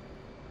here.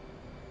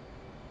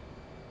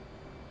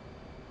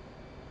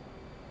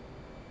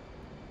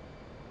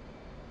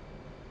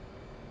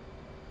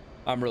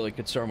 I'm really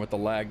concerned with the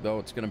lag though.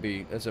 It's gonna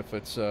be as if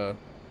it's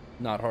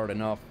not hard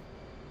enough.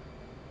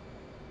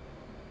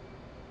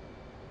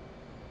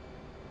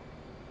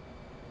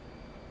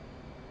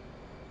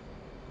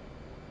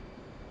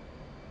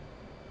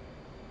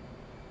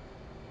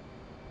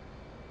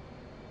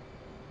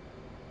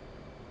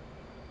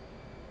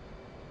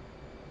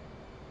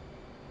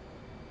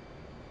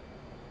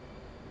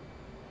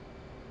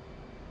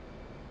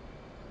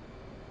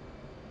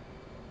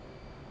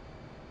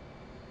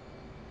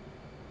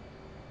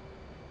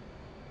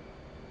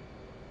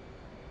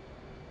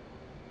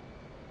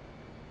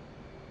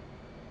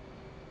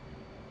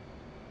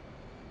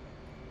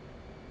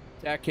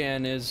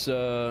 TACAN is,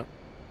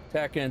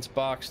 TACAN's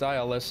boxed,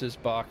 ILS is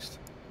boxed.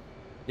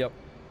 Yep.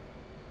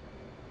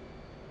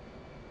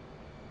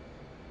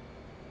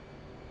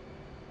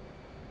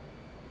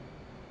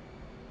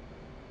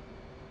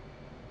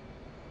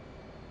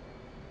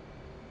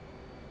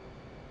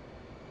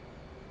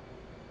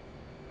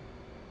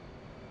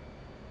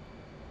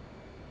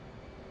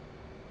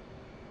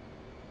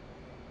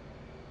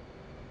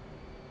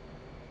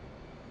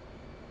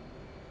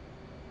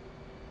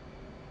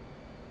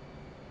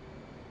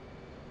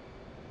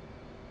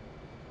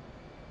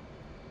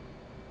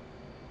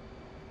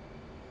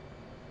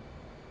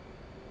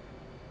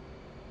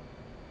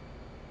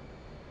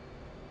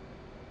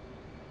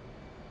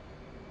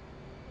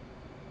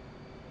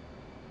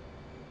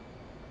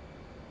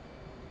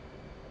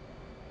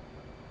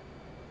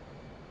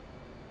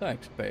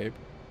 Thanks, babe.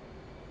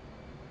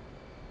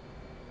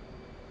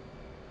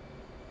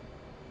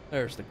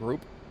 There's the group.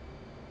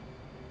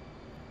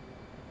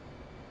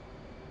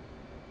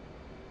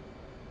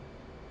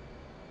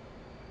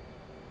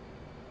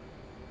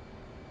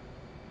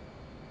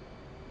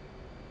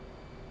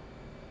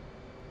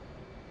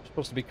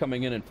 Supposed to be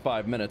coming in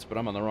 5 minutes, but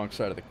I'm on the wrong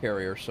side of the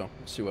carrier, so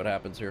let's see what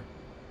happens here.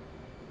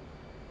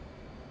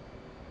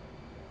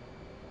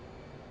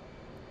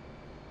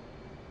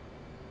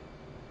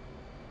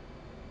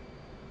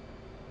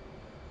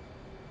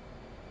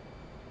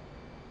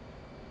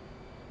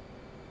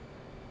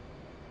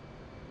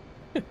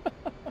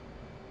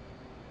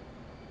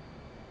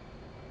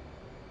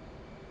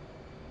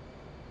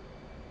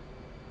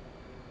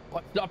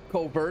 What's up,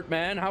 Covert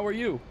Man? How are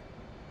you?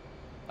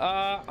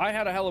 I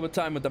had a hell of a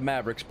time with the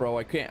Mavericks, bro.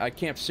 I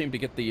can't seem to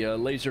get the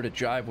laser to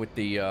jive with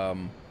the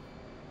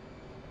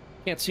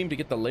can't seem to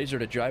get the laser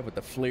to jive with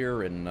the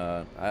FLIR, and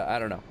I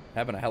don't know,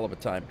 having a hell of a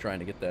time trying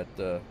to get that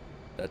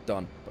that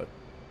done. But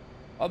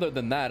other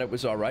than that, it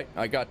was all right.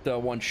 I got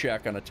one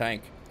shack on a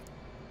tank,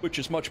 which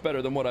is much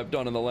better than what I've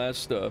done in the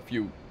last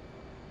few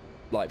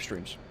live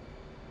streams.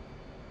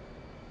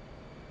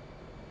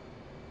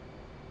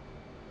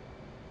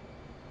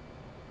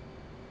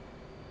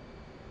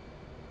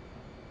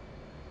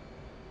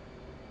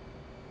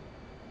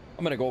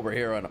 I'm gonna go over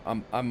here, and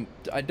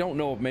I don't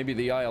know if maybe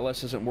the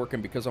ILS isn't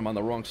working because I'm on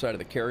the wrong side of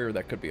the carrier.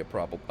 That could be a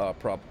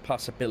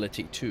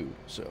possibility too.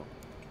 So,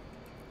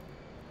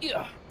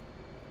 yeah.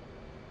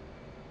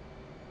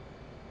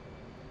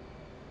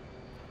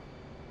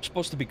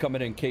 Supposed to be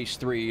coming in case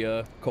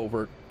 3,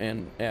 Covert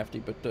and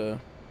Afty, but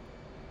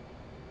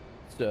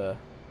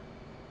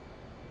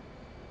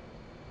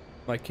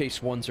my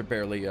case 1s are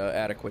barely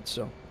adequate,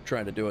 so I'm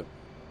trying to do it.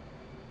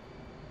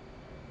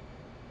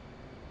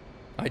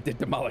 I did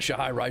demolish a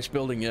high-rise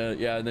building,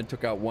 yeah, and then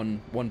took out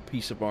one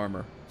piece of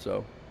armor,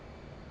 so.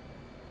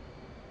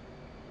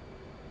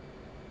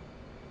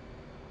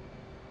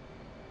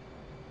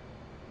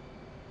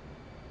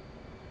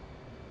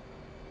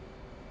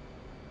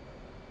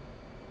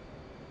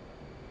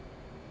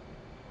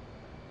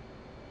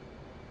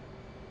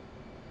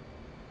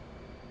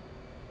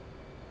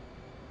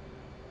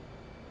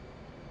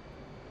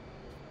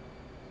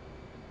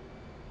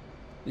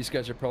 These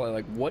guys are probably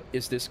like, what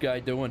is this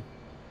guy doing?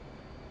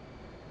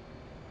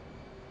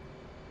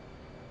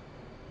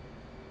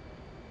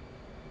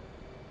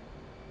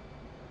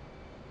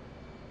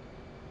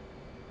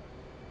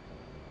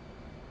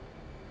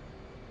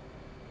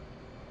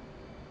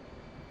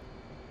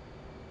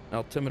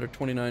 Altimeter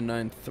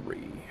 2993.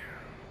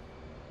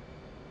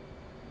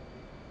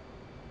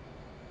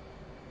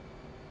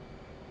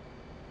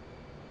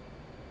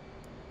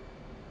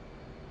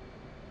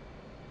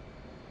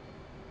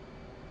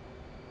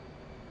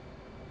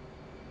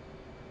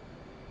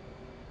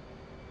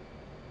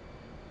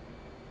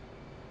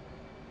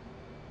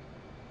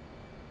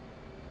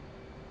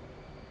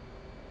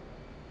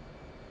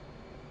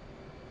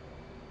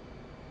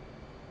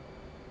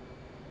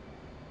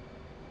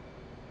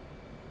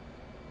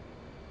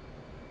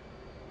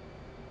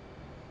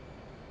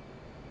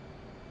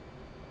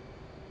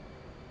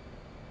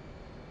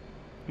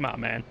 Come on,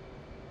 man.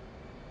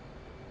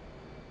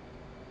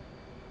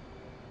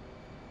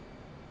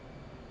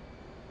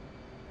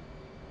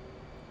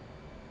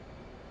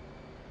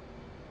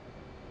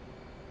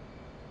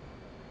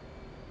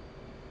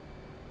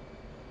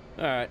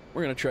 Alright,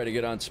 we're gonna try to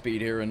get on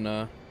speed here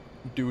and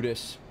do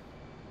this.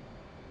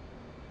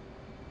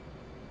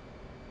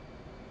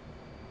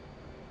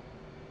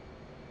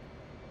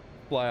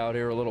 Fly out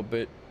here a little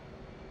bit.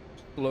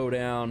 Slow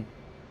down.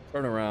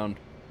 Turn around.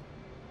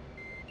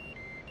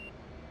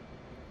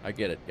 I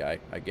get it, guy.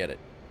 I get it.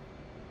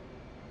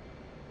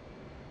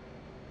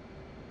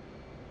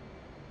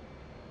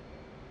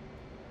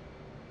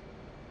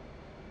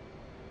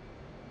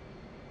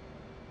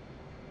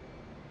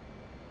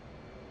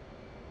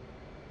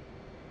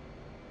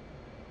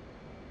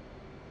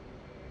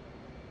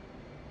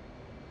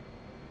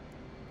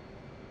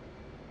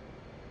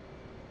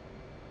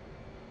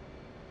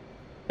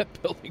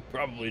 That building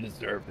probably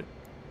deserved it.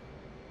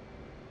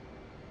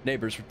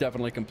 Neighbors were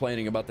definitely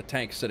complaining about the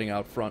tank sitting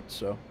out front,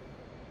 so.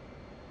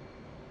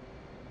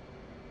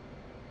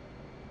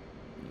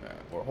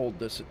 We'll hold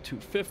this at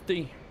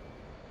 250.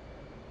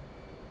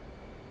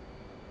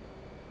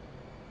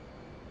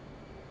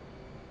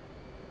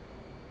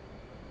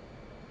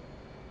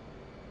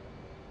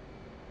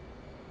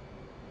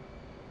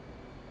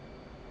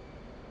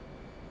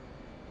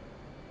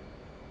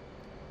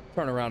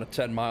 Turn around at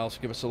 10 miles,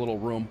 give us a little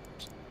room.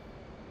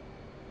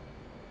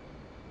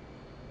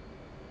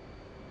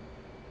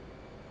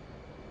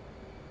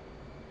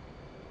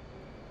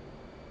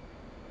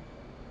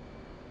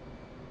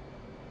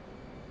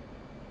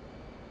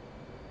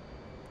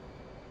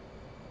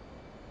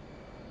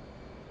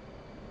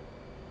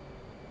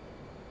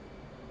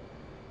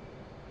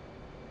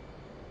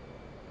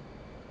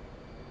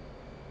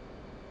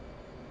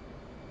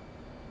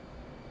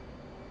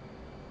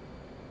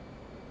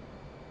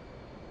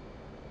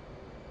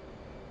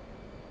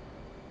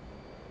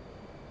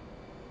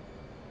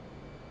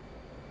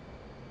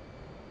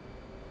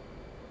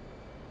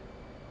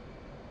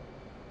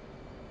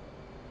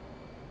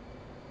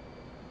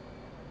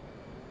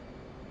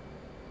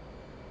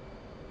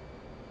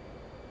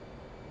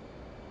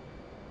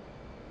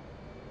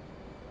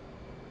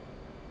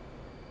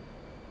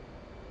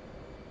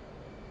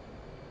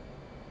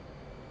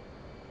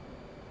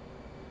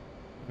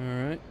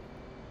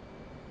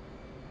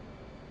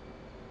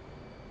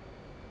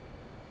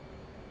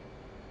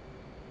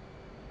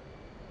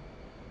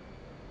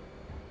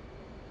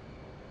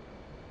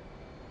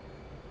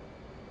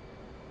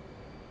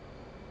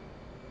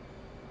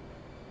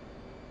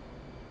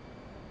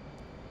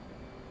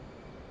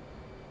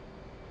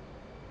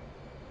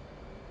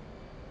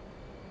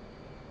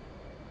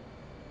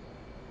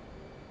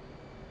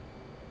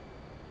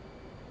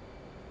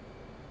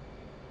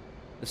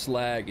 This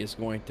lag is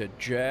going to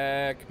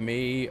jack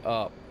me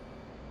up.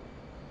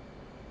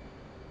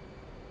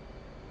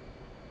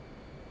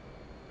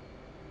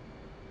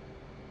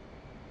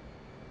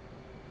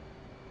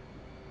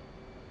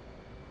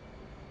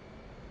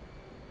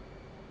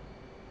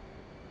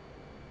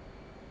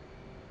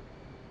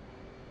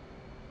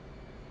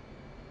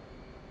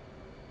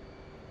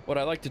 What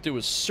I like to do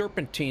is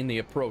serpentine the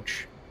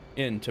approach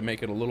in to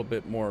make it a little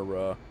bit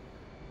more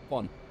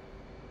fun.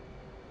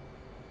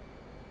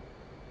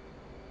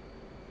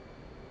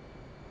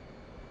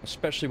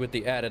 Especially with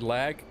the added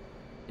lag.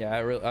 Yeah, I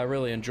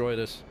really enjoy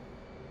this.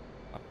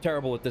 I'm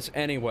terrible at this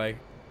anyway.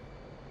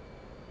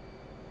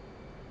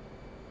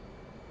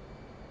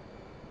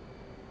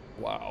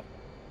 Wow.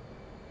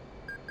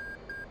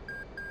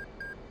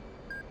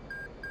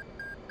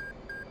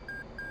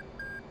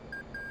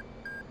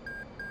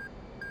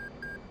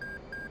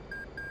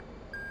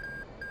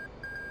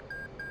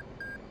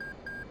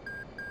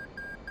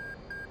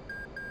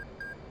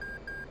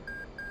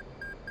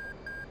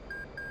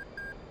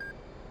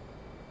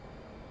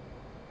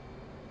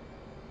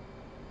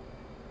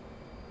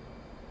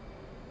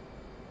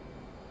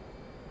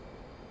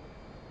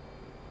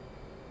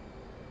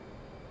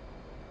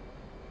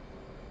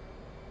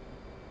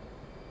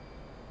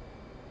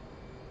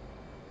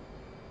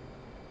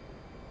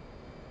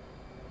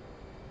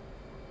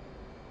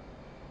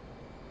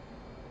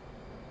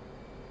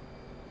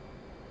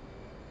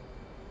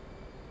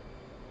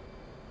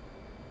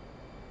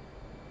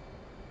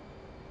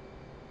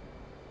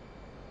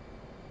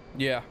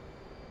 Yeah.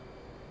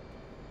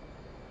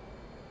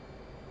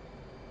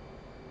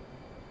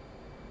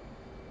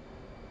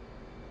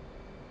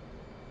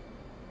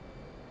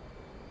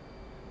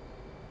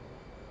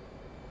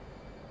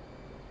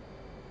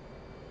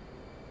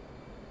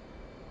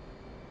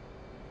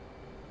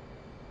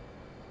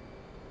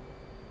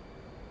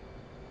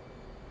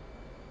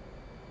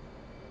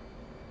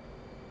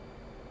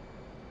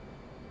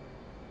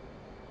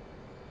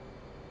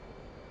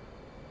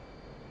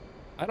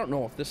 I don't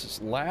know if this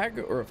is lag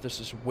or if this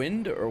is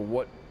wind or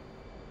what.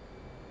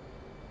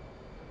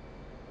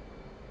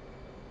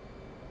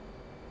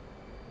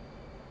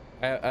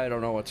 I don't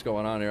know what's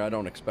going on here. I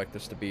don't expect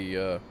this to be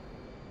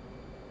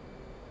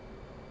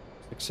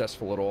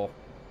successful at all.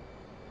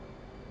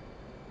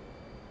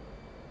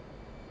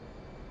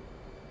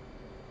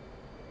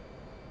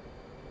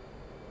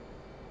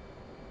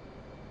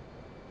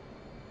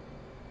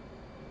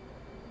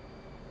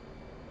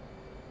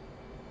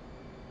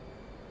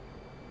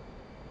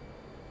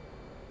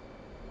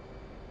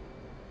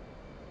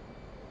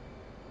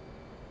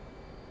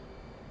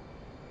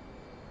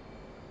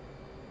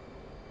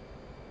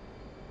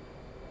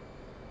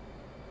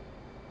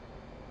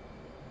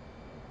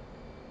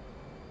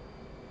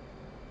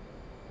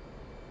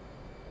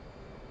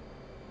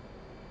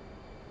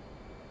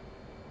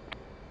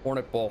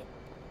 Hornet ball.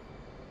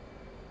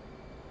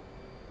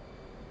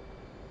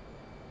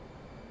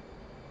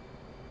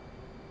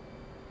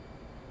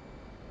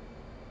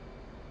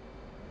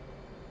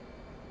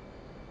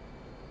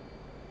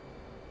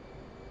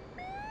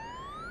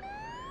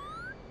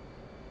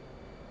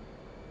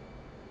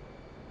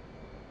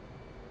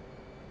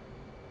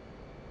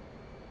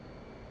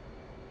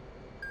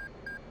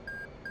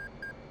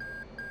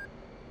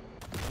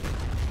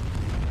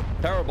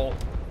 Terrible.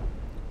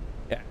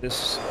 Yeah,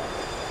 this.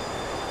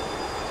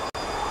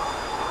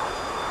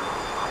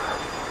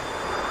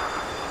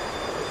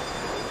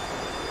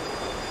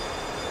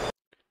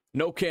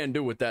 No can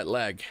do with that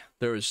lag.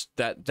 There's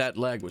that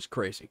lag was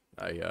crazy.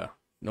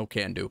 No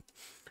can do.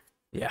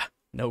 Yeah,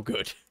 no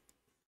good.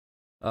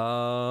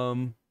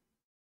 All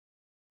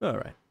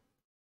right.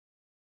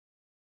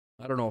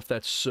 I don't know if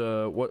that's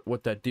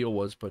what that deal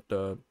was, but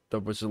there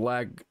was a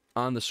lag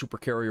on the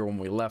supercarrier when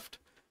we left.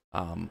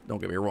 Don't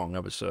get me wrong,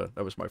 that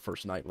was my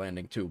first night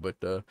landing too, but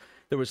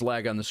there was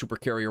lag on the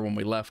supercarrier when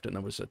we left, and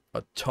there was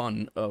a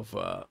ton of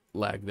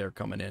lag there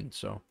coming in.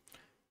 So,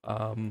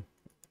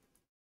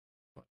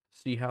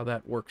 see how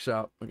that works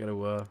out. I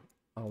gotta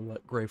I'll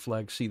let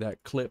GrayFlag see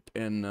that clip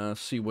and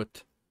see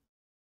what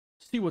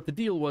the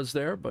deal was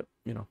there. But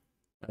you know,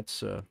 that's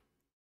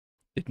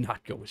did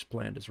not go as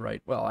planned as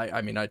right. Well,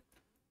 I mean I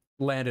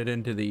landed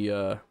into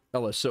the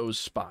LSO's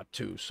spot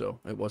too,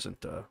 so it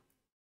wasn't. It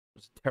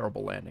was a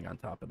terrible landing on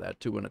top of that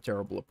too, and a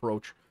terrible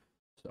approach.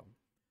 So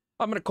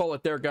I'm gonna call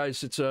it there,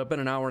 guys. It's been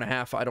an hour and a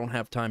half. I don't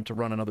have time to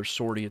run another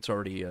sortie. It's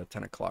already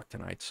 10 o'clock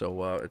tonight,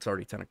 so it's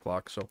already 10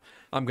 o'clock. So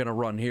I'm gonna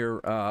run here.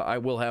 I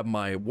will have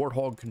my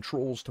Warthog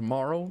controls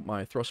tomorrow.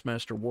 My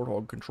Thrustmaster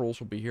Warthog controls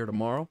will be here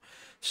tomorrow.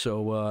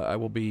 So I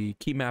will be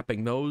key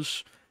mapping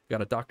those.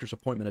 Got a doctor's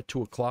appointment at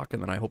 2 o'clock,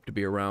 and then I hope to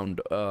be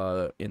around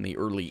in the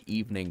early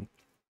evening,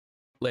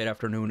 late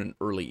afternoon and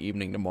early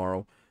evening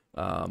tomorrow.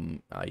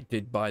 I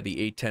did buy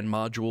the A10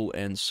 module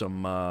and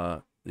some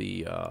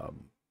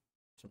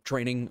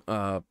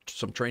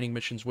training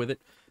missions with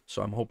it,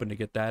 so I'm hoping to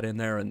get that in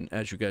there. And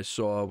as you guys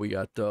saw, we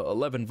got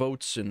 11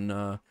 votes,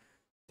 and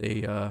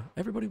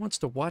everybody wants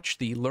to watch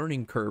the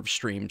learning curve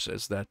streams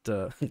as that,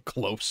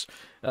 close.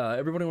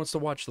 Everybody wants to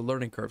watch the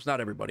learning curves.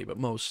 Not everybody, but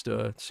most,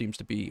 seems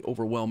to be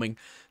overwhelming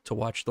to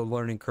watch the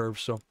learning curve,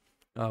 so,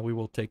 we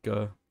will take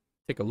a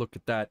look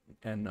at that,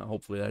 and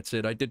hopefully that's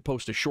it. I did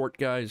post a short,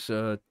 guys.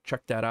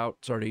 Check that out.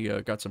 It's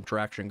already got some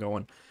traction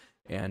going.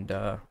 And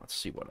let's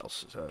see what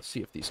else.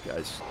 See if these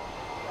guys...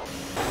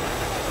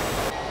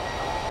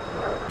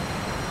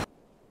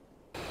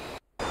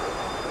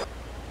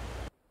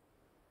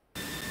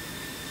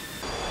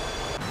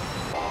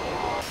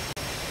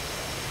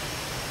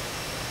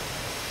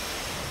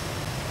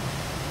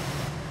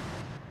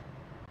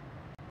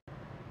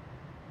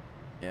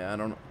 Yeah, I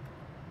don't know.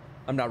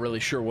 I'm not really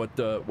sure what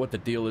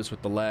the deal is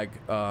with the lag,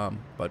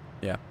 but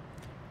yeah.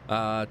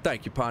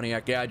 Thank you,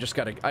 Pontiac. Yeah,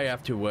 I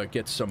have to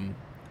get some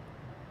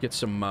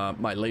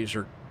my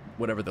laser,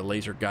 whatever the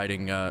laser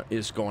guiding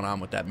is going on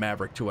with that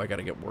Maverick too. I got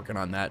to get working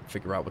on that,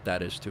 figure out what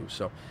that is too.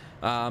 So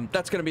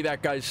that's gonna be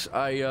that, guys.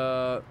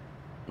 I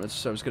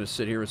was gonna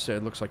sit here and say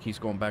it looks like he's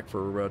going back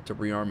for to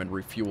rearm and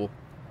refuel.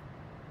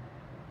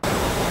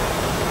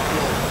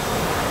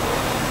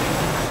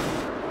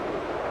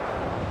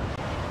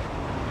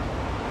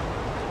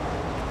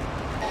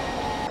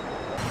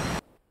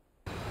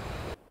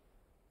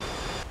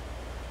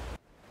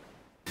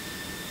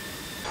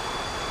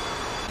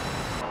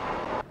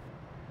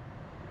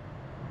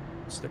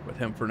 Stick with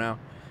him for now,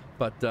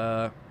 but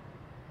yeah,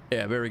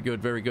 very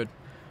good, very good.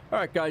 All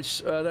right,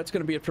 guys, that's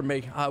gonna be it for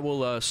me. I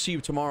will see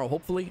you tomorrow,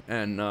 hopefully,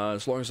 and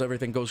as long as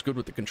everything goes good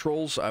with the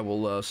controls, I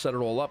will set it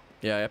all up.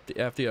 Yeah,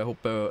 after I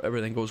hope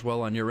everything goes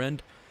well on your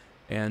end,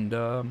 and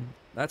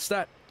that's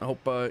that. I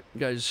hope you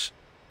guys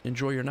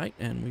enjoy your night,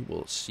 and we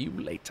will see you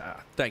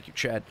later. Thank you,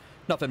 Chad.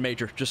 Nothing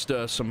major, just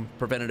some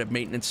preventative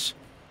maintenance.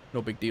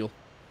 No big deal.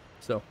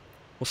 So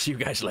we'll see you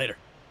guys later.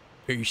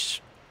 Peace.